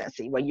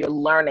residency where you're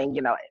learning,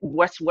 you know,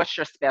 what's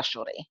your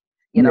specialty?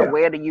 You know,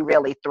 where do you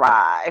really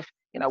thrive?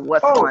 You know,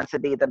 what's going to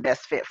be the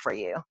best fit for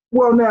you?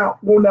 Well, now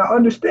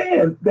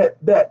understand that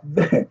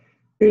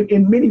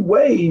in many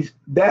ways,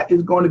 that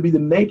is going to be the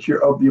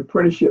nature of the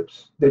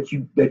apprenticeships that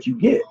you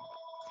get.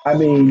 I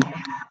mean,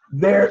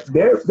 they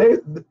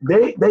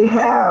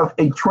have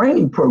a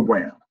training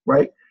program,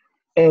 right?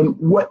 And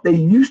what they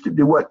used to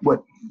do, let's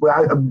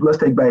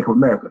take Bank of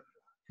America.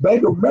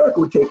 Bank of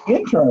America would take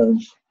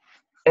interns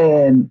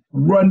and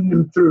run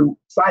them through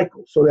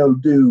cycles. So they'll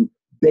do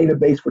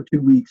database for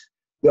 2 weeks,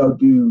 they'll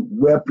do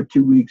web for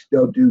 2 weeks,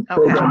 they'll do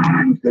program for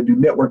 2 weeks, they'll do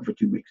network for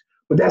 2 weeks.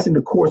 But that's in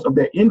the course of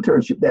their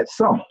internship that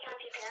summer.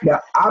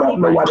 Now, I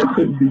don't know why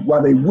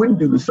they wouldn't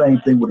do the same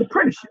thing with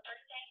apprenticeship.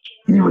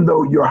 Even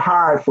though you're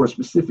hired for a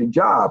specific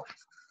job,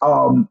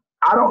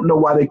 I don't know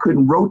why they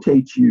couldn't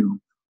rotate you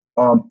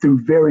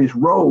through various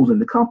roles in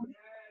the company.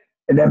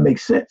 And that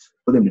makes sense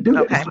for them to do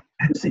that.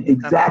 To see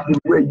exactly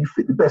where you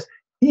fit the best.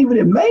 Even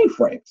in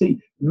mainframe.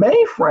 See,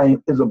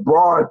 mainframe is a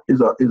broad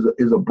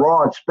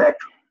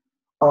spectrum.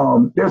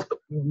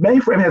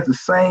 Mainframe has the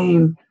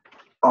same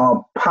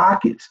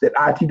pockets that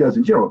IT does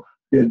in general.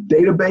 There's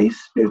database,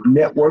 there's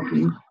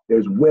networking,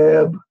 there's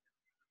web,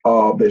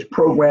 there's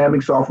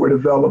programming, software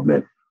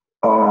development,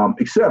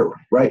 etc.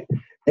 Right?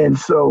 And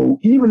so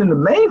even in the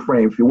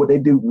mainframe field, what they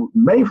do,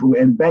 mainframe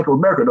and Bank of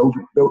America,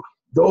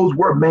 those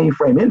were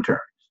mainframe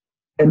interns,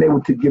 and they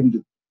would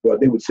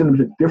they would send them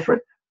to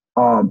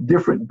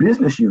different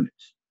business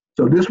units.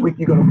 So this week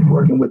you're going to be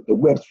working with the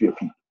WebSphere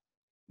people.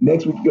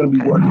 Next week you're going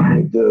to be working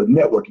with the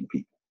networking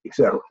people,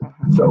 etc.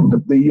 So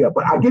but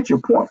I get your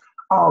point.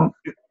 And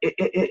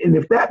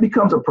if that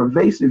becomes a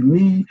pervasive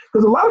need,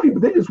 because a lot of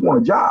people, they just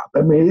want a job.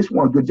 I mean, they just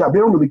want a good job. They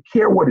don't really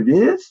care what it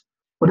is,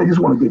 but they just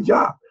want a good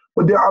job.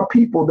 But there are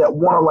people that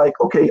want to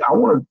okay, I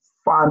want to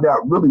find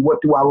out really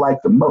what do I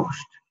like the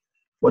most?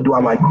 What do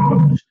I like the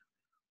most?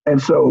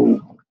 And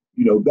so,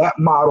 that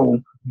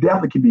model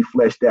definitely can be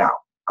fleshed out.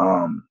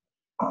 I'm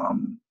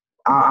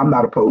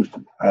not opposed to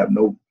it. I have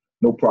no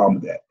problem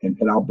with that.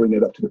 And I'll bring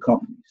it up to the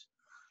companies.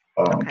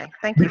 Okay,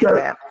 thank you for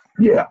that.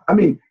 Yeah, I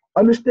mean,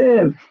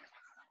 understand,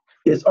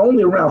 it's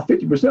only around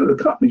 50% of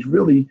the companies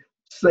really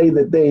say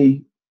that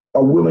they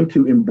are willing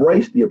to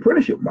embrace the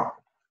apprenticeship model.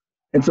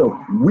 And so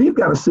we've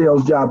got a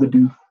sales job to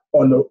do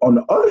on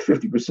the other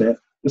 50%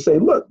 to say,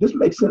 look, this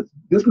makes sense.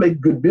 This makes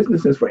good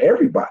business sense for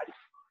everybody.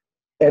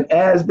 And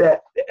as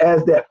that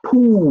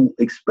pool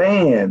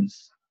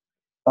expands,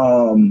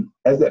 the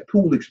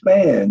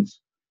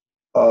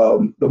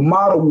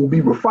model will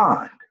be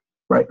refined,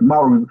 right? The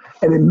model,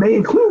 and it may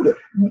include it.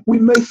 We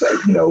may say,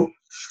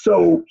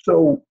 so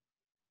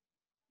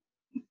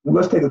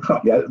let's take a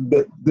company.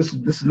 This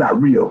is not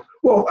real.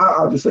 Well,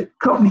 I'll just say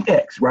Company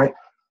X, right?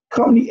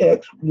 Company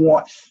X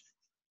wants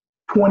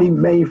 20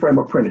 mainframe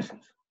apprentices.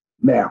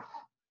 Now,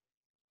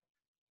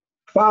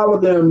 5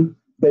 of them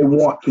they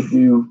want to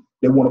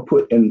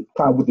put in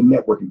kind of with the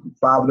networking group.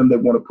 5 of them they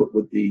want to put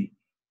with the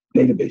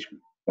database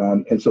group.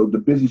 And so the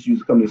business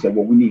users come in and say,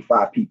 well, we need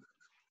 5 people.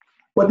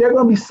 But there are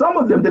going to be some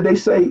of them that they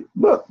say,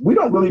 look, we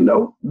don't really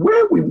know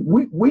where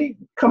we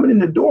coming in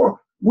the door.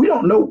 We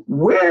don't know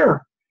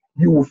where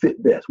you will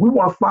fit best. We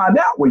want to find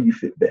out where you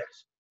fit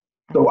best.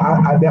 So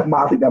I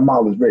think that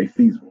model is very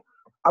feasible.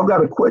 I've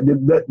got a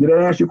question. Did that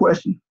answer your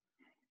question?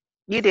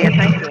 You did.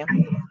 Thank you.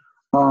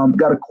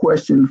 Got a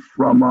question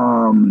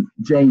from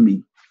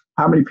Jamie.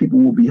 How many people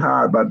will be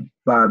hired by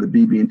the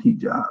BB&T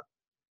job?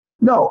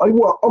 No.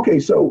 Well, okay.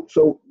 So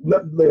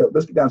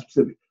let's get down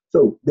specific.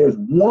 So there's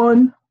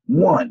number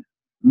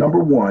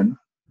one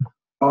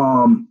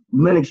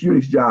Linux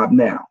Unix job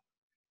now.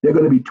 There are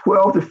going to be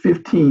 12 to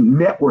 15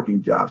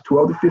 networking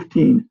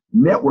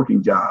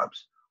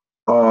jobs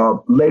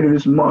later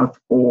this month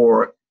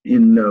or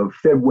in the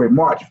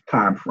February-March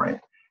timeframe.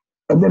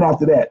 And then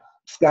after that,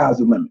 sky's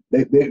the limit.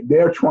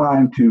 They're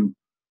trying to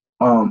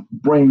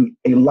bring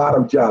a lot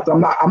of jobs.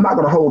 I'm not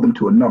going to hold them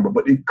to a number,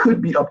 but it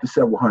could be up to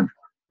several hundred.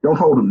 Don't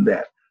hold them to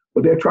that.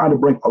 But they're trying to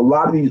bring a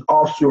lot of these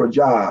offshore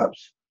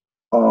jobs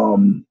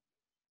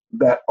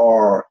that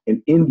are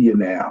in India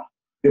now.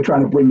 They're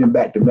trying to bring them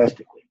back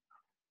domestically.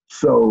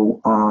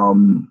 So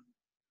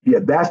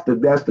that's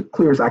the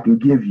clearest I can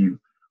give you.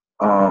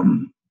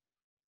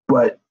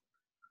 But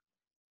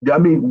I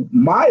mean,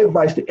 my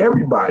advice to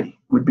everybody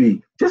would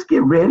be just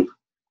get ready.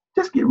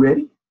 Just get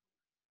ready.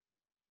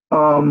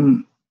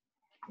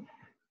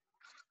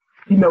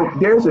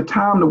 There's a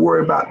time to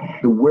worry about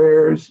the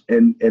wheres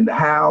and the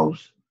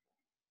hows.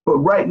 But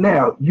right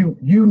now, you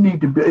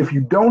need to be, if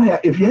you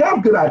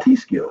have good IT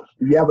skills,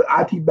 if you have an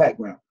IT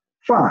background,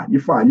 fine,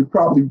 you're fine. You're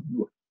probably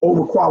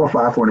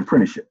overqualified for an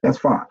apprenticeship. That's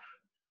fine.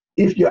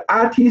 If your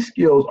IT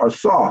skills are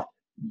soft,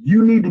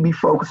 you need to be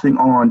focusing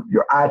on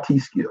your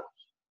IT skills,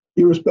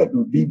 irrespective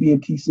of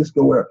BB&T,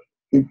 Cisco, where.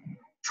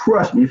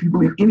 Trust me, if you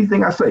believe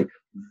anything I say,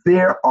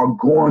 there are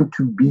going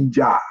to be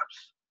jobs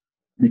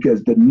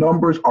because the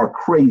numbers are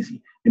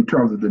crazy in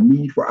terms of the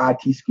need for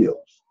IT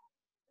skills,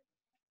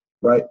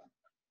 right?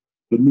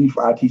 The need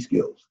for IT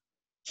skills.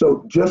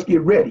 So just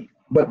get ready.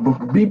 But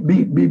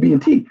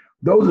BB&T,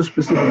 those are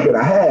specific that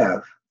I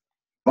have.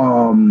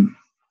 One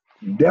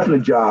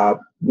definite job,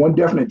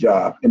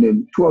 and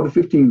then 12 to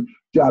 15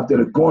 jobs that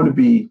are going to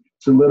be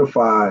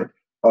solidified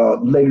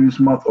later this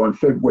month or in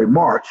February,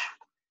 March,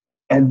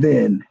 and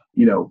then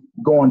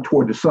going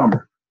toward the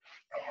summer.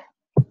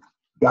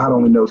 God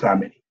only knows how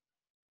many.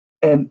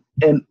 And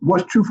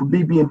what's true for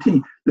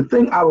BB&T, the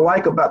thing I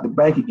like about the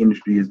banking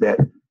industry is that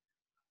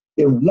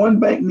if one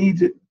bank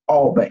needs it,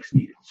 all banks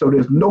need it. So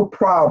there's no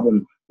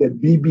problem that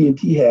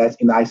BB&T has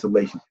in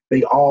isolation.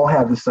 They all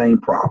have the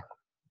same problem.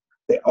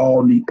 They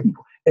all need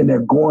people, and they're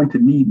going to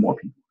need more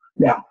people.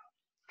 Now,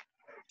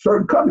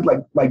 certain companies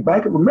like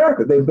Bank of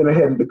America, they've been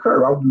ahead of the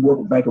curve. I've been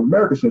working with Bank of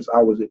America since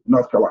I was at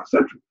North Carolina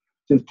Central,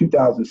 since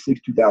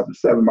 2006,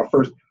 2007. My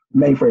first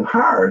mainframe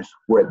hires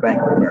were at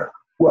Bank of America.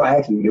 Well,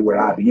 actually, they were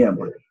at IBM,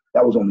 but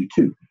that was only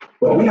 2.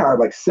 But we hired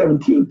like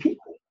 17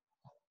 people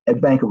at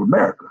Bank of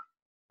America.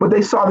 But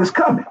they saw this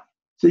coming.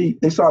 See,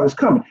 they saw this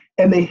coming,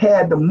 and they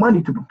had the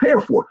money to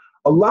prepare for it.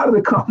 A lot of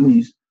the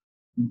companies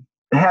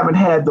haven't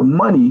had the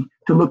money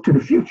to look to the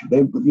future.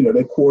 They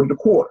quarter to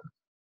quarter.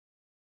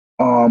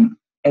 And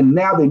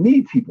now they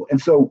need people.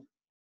 And so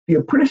the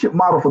apprenticeship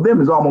model for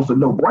them is almost a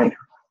no-brainer.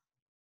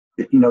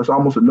 It's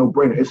almost a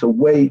no-brainer. It's a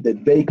way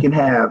that they can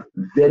have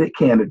vetted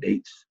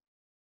candidates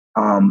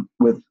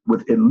with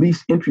at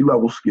least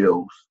entry-level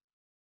skills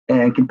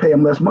and can pay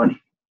them less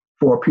money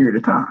for a period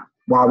of time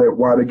while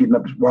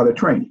they're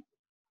training.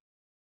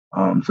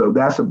 So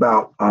that's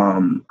about,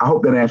 I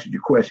hope that answered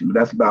your question, but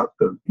that's about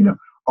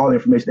all the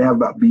information they have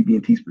about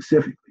BB&T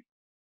specifically.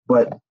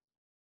 But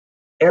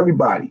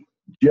everybody,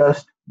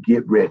 just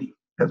get ready.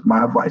 That's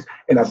my advice.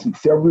 And I see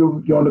several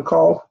of you on the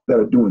call that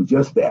are doing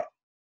just that.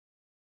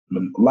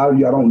 A lot of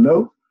you I don't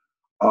know,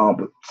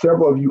 but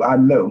several of you I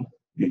know,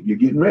 you're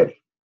getting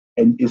ready.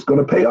 And it's going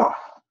to pay off.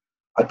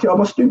 I tell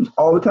my students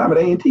all the time at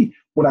A&T,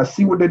 when I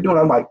see what they're doing,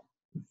 I'm like,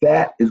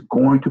 that is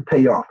going to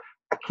pay off.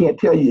 I can't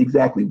tell you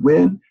exactly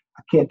when,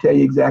 I can't tell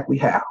you exactly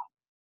how,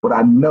 but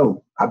I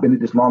know, I've been at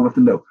this long enough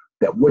to know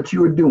that what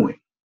you are doing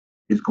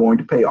is going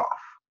to pay off.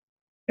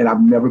 And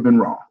I've never been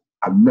wrong.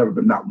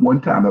 Not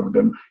one time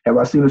have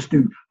I seen a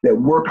student that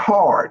worked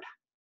hard,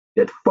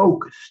 that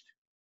focused,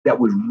 that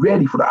was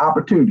ready for the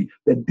opportunity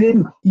that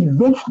didn't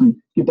eventually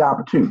get the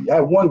opportunity. I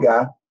had one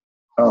guy,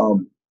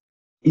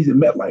 he's in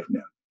MetLife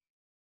now.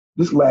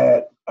 This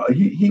lad,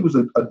 he was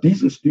a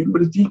decent student,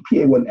 but his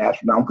GPA wasn't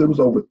astronomical. It was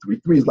over 3.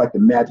 3 is like the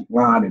magic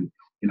line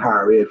in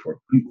higher ed for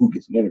people who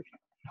gets an interview.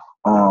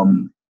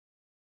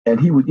 And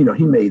he was,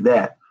 he made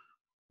that.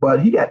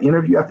 But he got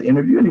interview after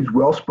interview, and he's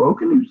well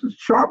spoken. He was a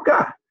sharp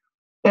guy.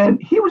 And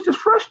he was just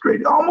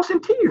frustrated, almost in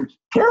tears,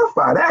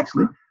 terrified,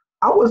 actually.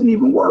 I wasn't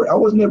even worried. I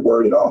wasn't that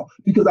worried at all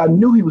because I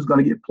knew he was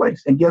going to get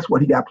placed. And guess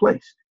what? He got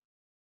placed.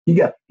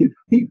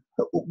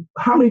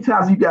 How many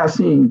times have you guys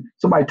seen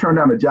somebody turn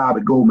down a job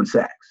at Goldman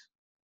Sachs?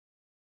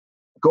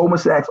 Goldman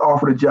Sachs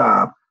offered a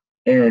job,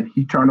 and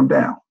he turned them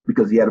down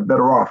because he had a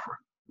better offer.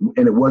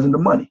 And it wasn't the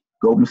money.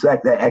 Goldman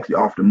Sachs, that actually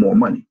offered him more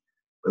money.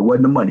 It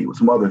wasn't the money. It was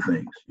some other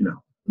things,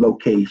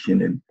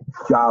 location and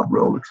job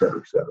role, et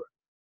cetera, et cetera.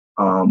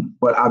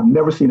 But I've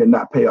never seen it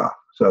not pay off.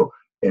 So,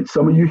 and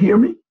some of you hear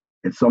me,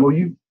 and some of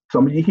you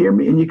hear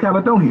me, and you kind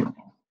of don't hear me.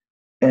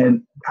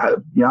 And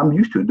I'm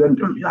used to it.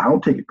 I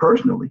don't take it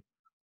personally,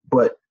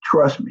 but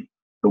trust me,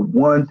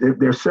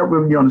 there's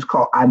several of you on this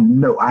call. I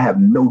have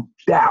no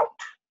doubt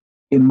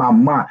in my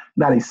mind,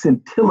 not a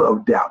scintilla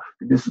of doubt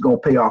that this is going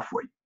to pay off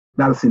for you.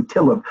 Not a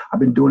scintilla. I've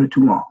been doing it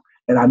too long,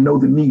 and I know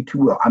the need too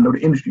well. I know the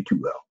industry too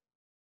well.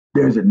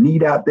 There's a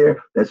need out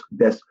there that's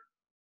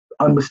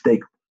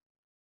unmistakable,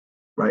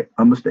 right?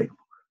 Unmistakable.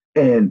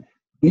 And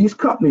these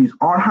companies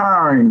aren't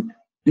hiring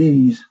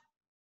these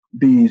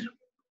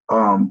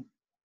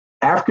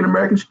African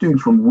American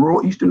students from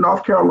rural Eastern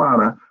North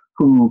Carolina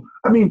who,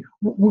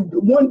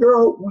 one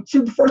girl,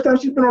 the first time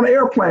she's been on an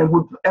airplane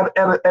at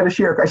a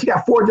share car, she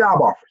got 4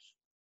 job offers.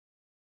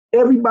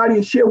 Everybody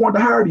at Share wanted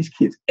to hire these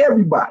kids.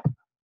 Everybody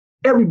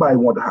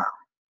wanted to hire them.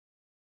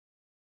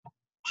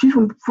 She's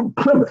from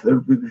Plymouth.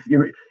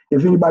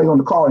 If anybody's on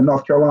the call in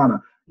North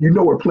Carolina, you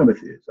know where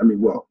Plymouth is.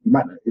 You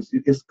might not.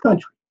 It's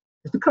country.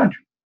 It's the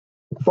country.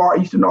 Far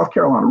Eastern North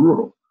Carolina,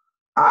 rural.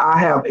 I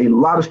have a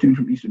lot of students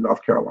from Eastern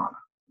North Carolina,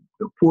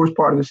 the poorest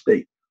part of the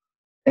state.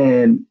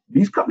 And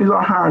these companies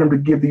are hiring them to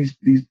give these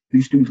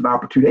students an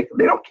opportunity.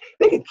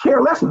 They can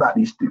care less about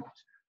these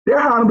students. They're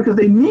hiring them because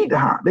they need to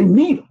hire them. They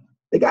need them.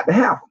 They got to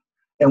have them.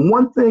 And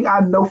one thing I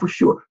know for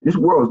sure, this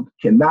world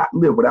cannot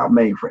live without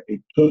mainframe.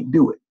 It can't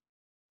do it.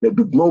 The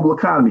global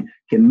economy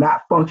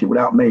cannot function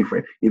without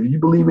mainframe. If you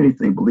believe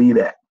anything, believe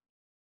that.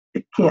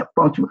 It can't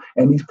function.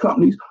 And these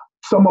companies,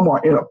 some of them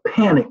are in a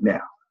panic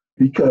now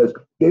because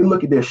they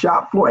look at their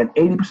shop floor and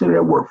 80% of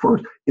their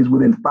workforce is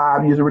within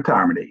 5 years of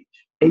retirement age.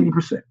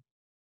 80%.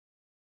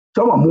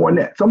 Some of them more than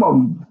that. Some of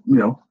them,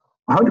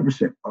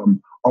 100%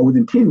 are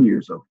within 10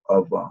 years of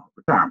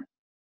retirement.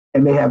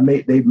 And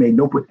they've made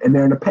no, and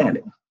they're in a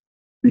panic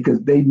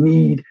because they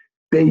need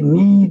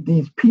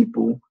these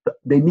people.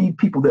 They need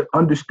people that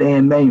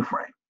understand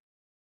mainframe.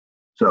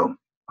 So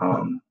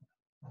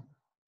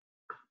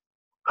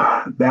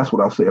that's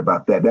what I'll say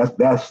about that.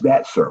 That's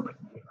that sermon.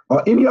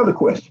 Any other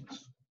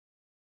questions?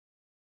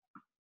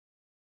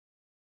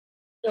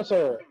 Yes,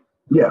 sir.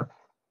 Yeah.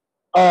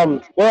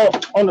 Well,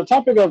 on the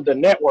topic of the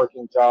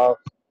networking job,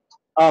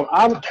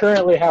 I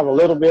currently have a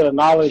little bit of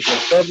knowledge in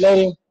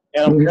subnetting,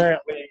 and I'm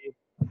currently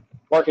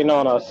working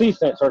on a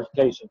CCENT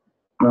certification.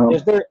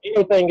 Is there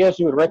anything else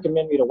you would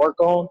recommend me to work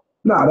on?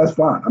 No, that's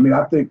fine.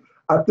 I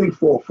think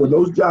for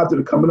those jobs that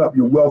are coming up,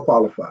 you're well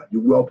qualified,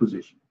 you're well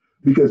positioned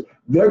because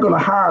they're going to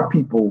hire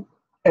people.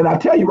 And I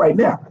tell you right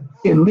now,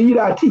 in lead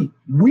IT,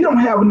 we don't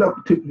have enough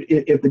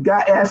if the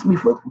guy asks me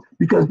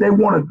because they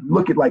want to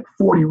look at like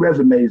 40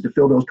 resumes to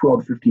fill those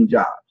 12 to 15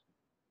 jobs.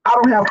 I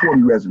don't have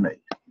 40 resumes.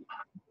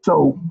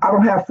 So I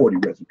don't have 40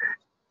 resumes.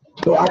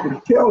 So I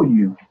can tell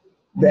you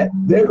that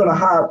they're going to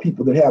hire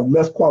people that have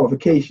less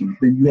qualifications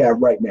than you have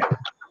right now.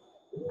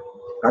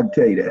 I can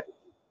tell you that.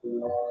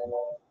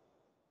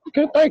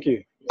 Okay, thank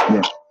you.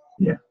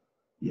 Yeah.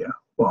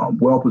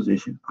 Well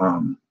positioned.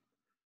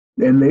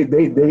 And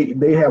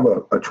they have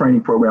a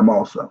training program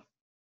also.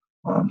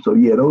 So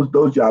yeah,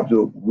 those jobs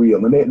are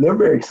real, and they're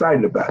very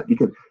excited about it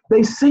because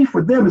they see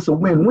for them it's a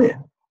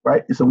win-win,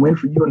 right? It's a win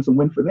for you and it's a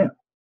win for them.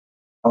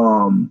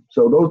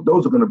 So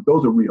those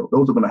are real.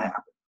 Those are gonna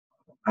happen.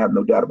 I have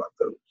no doubt about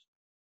those.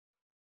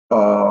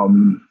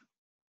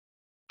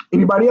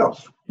 Anybody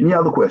else? Any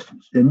other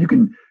questions? And you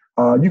can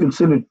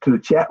send it to the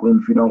chat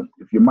room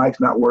if your mic's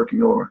not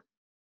working or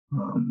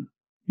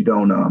you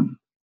don't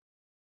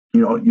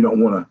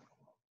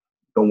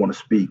want to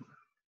speak.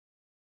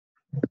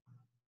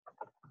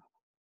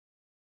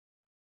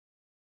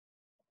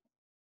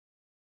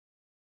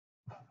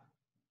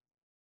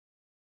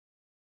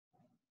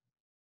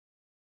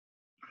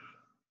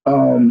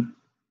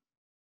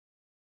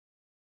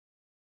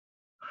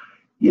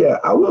 Yeah,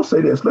 I will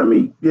say this.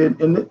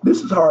 And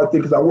this is a hard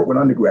thing because I work with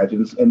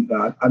undergraduates, and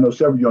I know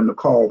several of you on the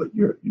call that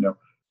you're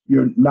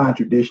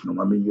non-traditional.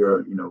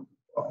 You're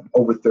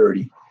over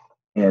 30,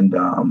 and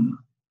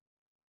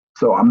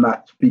so I'm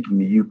not speaking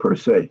to you per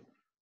se,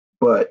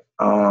 but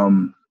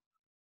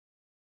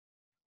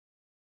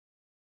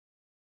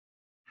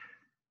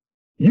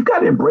you got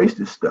to embrace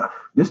this stuff.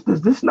 This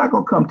is not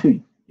going to come to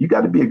you. You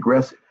got to be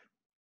aggressive.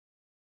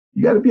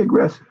 You got to be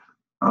aggressive.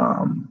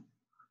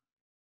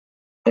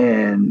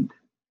 And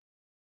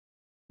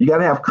you got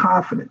to have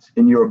confidence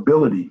in your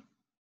ability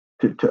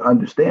to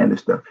understand this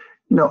stuff.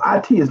 You know,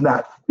 IT is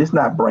not, it's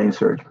not brain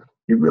surgery.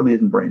 It really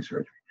isn't brain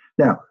surgery.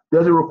 Now,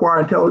 does it require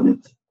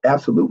intelligence?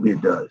 Absolutely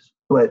it does.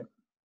 But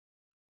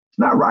it's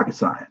not rocket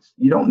science.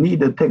 You don't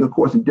need to take a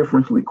course in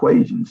differential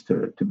equations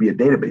to be a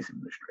database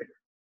administrator.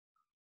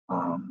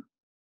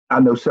 I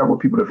know several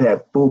people that have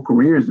had full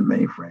careers in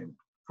mainframe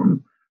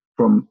from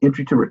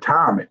entry to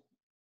retirement.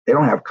 They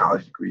don't have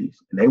college degrees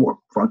and they were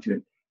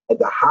functioning at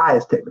the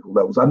highest technical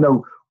levels. I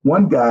know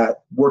one guy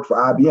worked for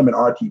IBM and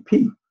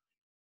RTP,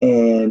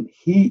 and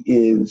he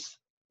is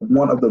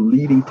one of the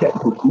leading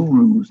technical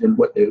gurus in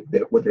what their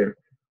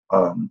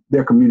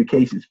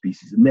communications piece.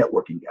 He's a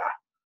networking guy.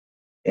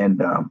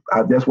 And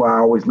that's why I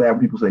always laugh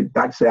when people say,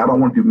 Dr. say, I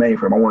don't want to do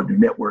mainframe, I want to do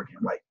networking.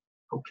 I'm like,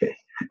 okay,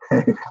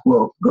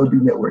 well, go do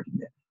networking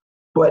then.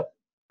 But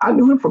I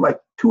knew him for like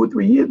 2 or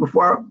 3 years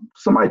before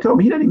somebody told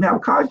me he didn't even have a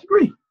college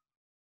degree.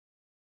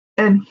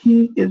 And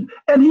he can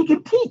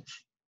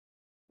teach.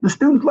 The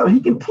students love it.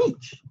 He can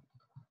teach.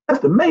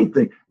 That's the main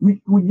thing.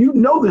 You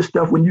know this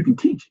stuff when you can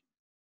teach it,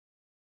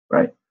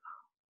 right?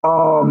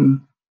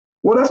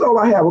 Well, that's all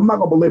I have. I'm not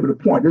gonna belabor the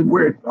point.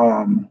 We're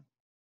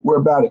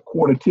about at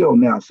 1:45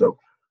 now. So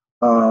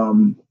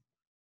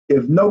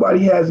if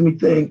nobody has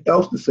anything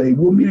else to say,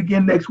 we'll meet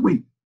again next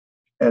week.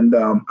 And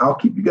I'll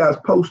keep you guys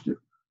posted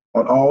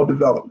on all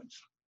developments.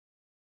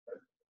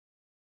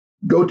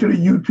 Go to the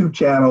YouTube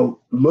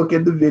channel, look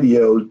at the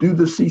videos, do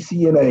the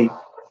CCNA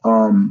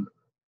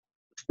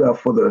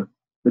stuff for the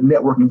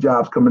networking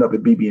jobs coming up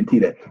at BB&T.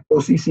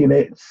 Those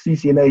CCNA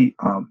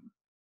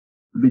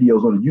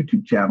videos on the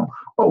YouTube channel.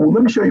 Oh, well,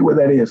 let me show you where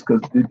that is,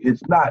 because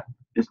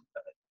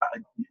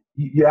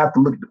you have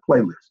to look at the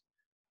playlist.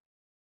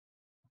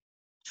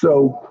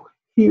 So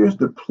here's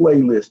the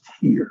playlist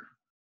here.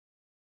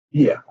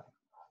 Yeah.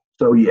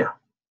 So yeah.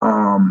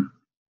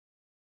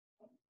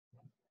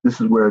 This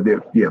is where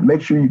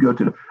make sure you go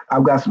to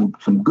I've got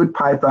some good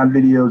Python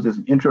videos. There's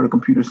an intro to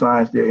computer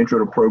science there, intro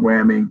to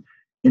programming,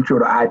 intro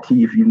to IT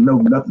if you know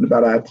nothing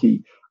about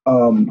IT.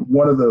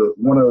 One of the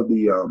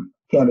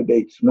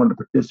candidates, one of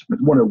the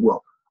participants, one of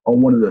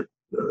the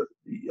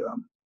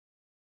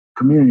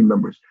community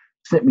members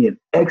sent me an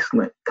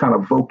excellent kind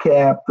of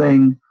vocab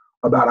thing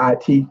about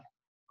IT,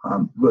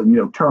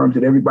 terms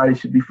that everybody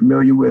should be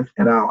familiar with,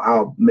 and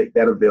I'll make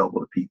that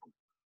available to people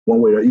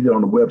one way or either on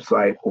the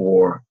website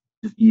or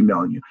just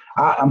emailing you.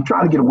 I'm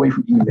trying to get away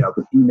from email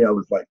because email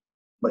is like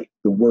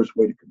the worst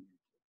way to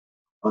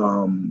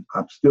communicate.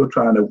 I'm still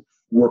trying to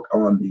work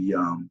on the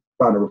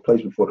find a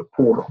replacement for the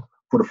portal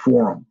for the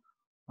forum,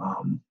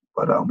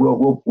 but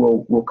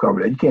we'll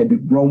cover that. You can't do.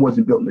 Rome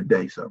wasn't built in a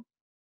day, so.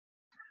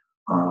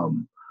 I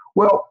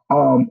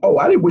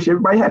didn't wish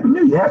everybody Happy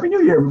New Year. Happy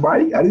New Year,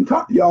 everybody. I didn't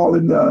talk to y'all I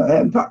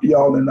hadn't talked to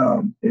y'all in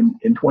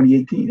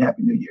 2018.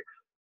 Happy New Year.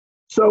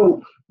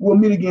 So we'll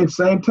meet again,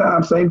 same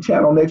time, same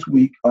channel next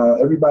week.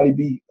 Everybody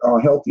be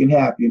healthy and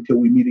happy until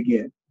we meet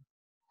again.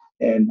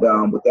 And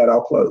with that,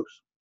 I'll close.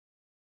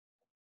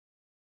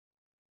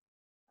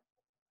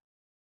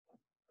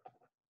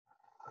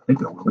 I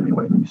think I will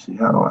anyway. Let me see.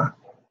 How do I?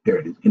 There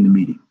it is in the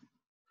meeting.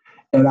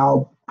 And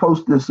I'll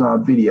post this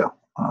video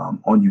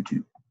on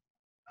YouTube.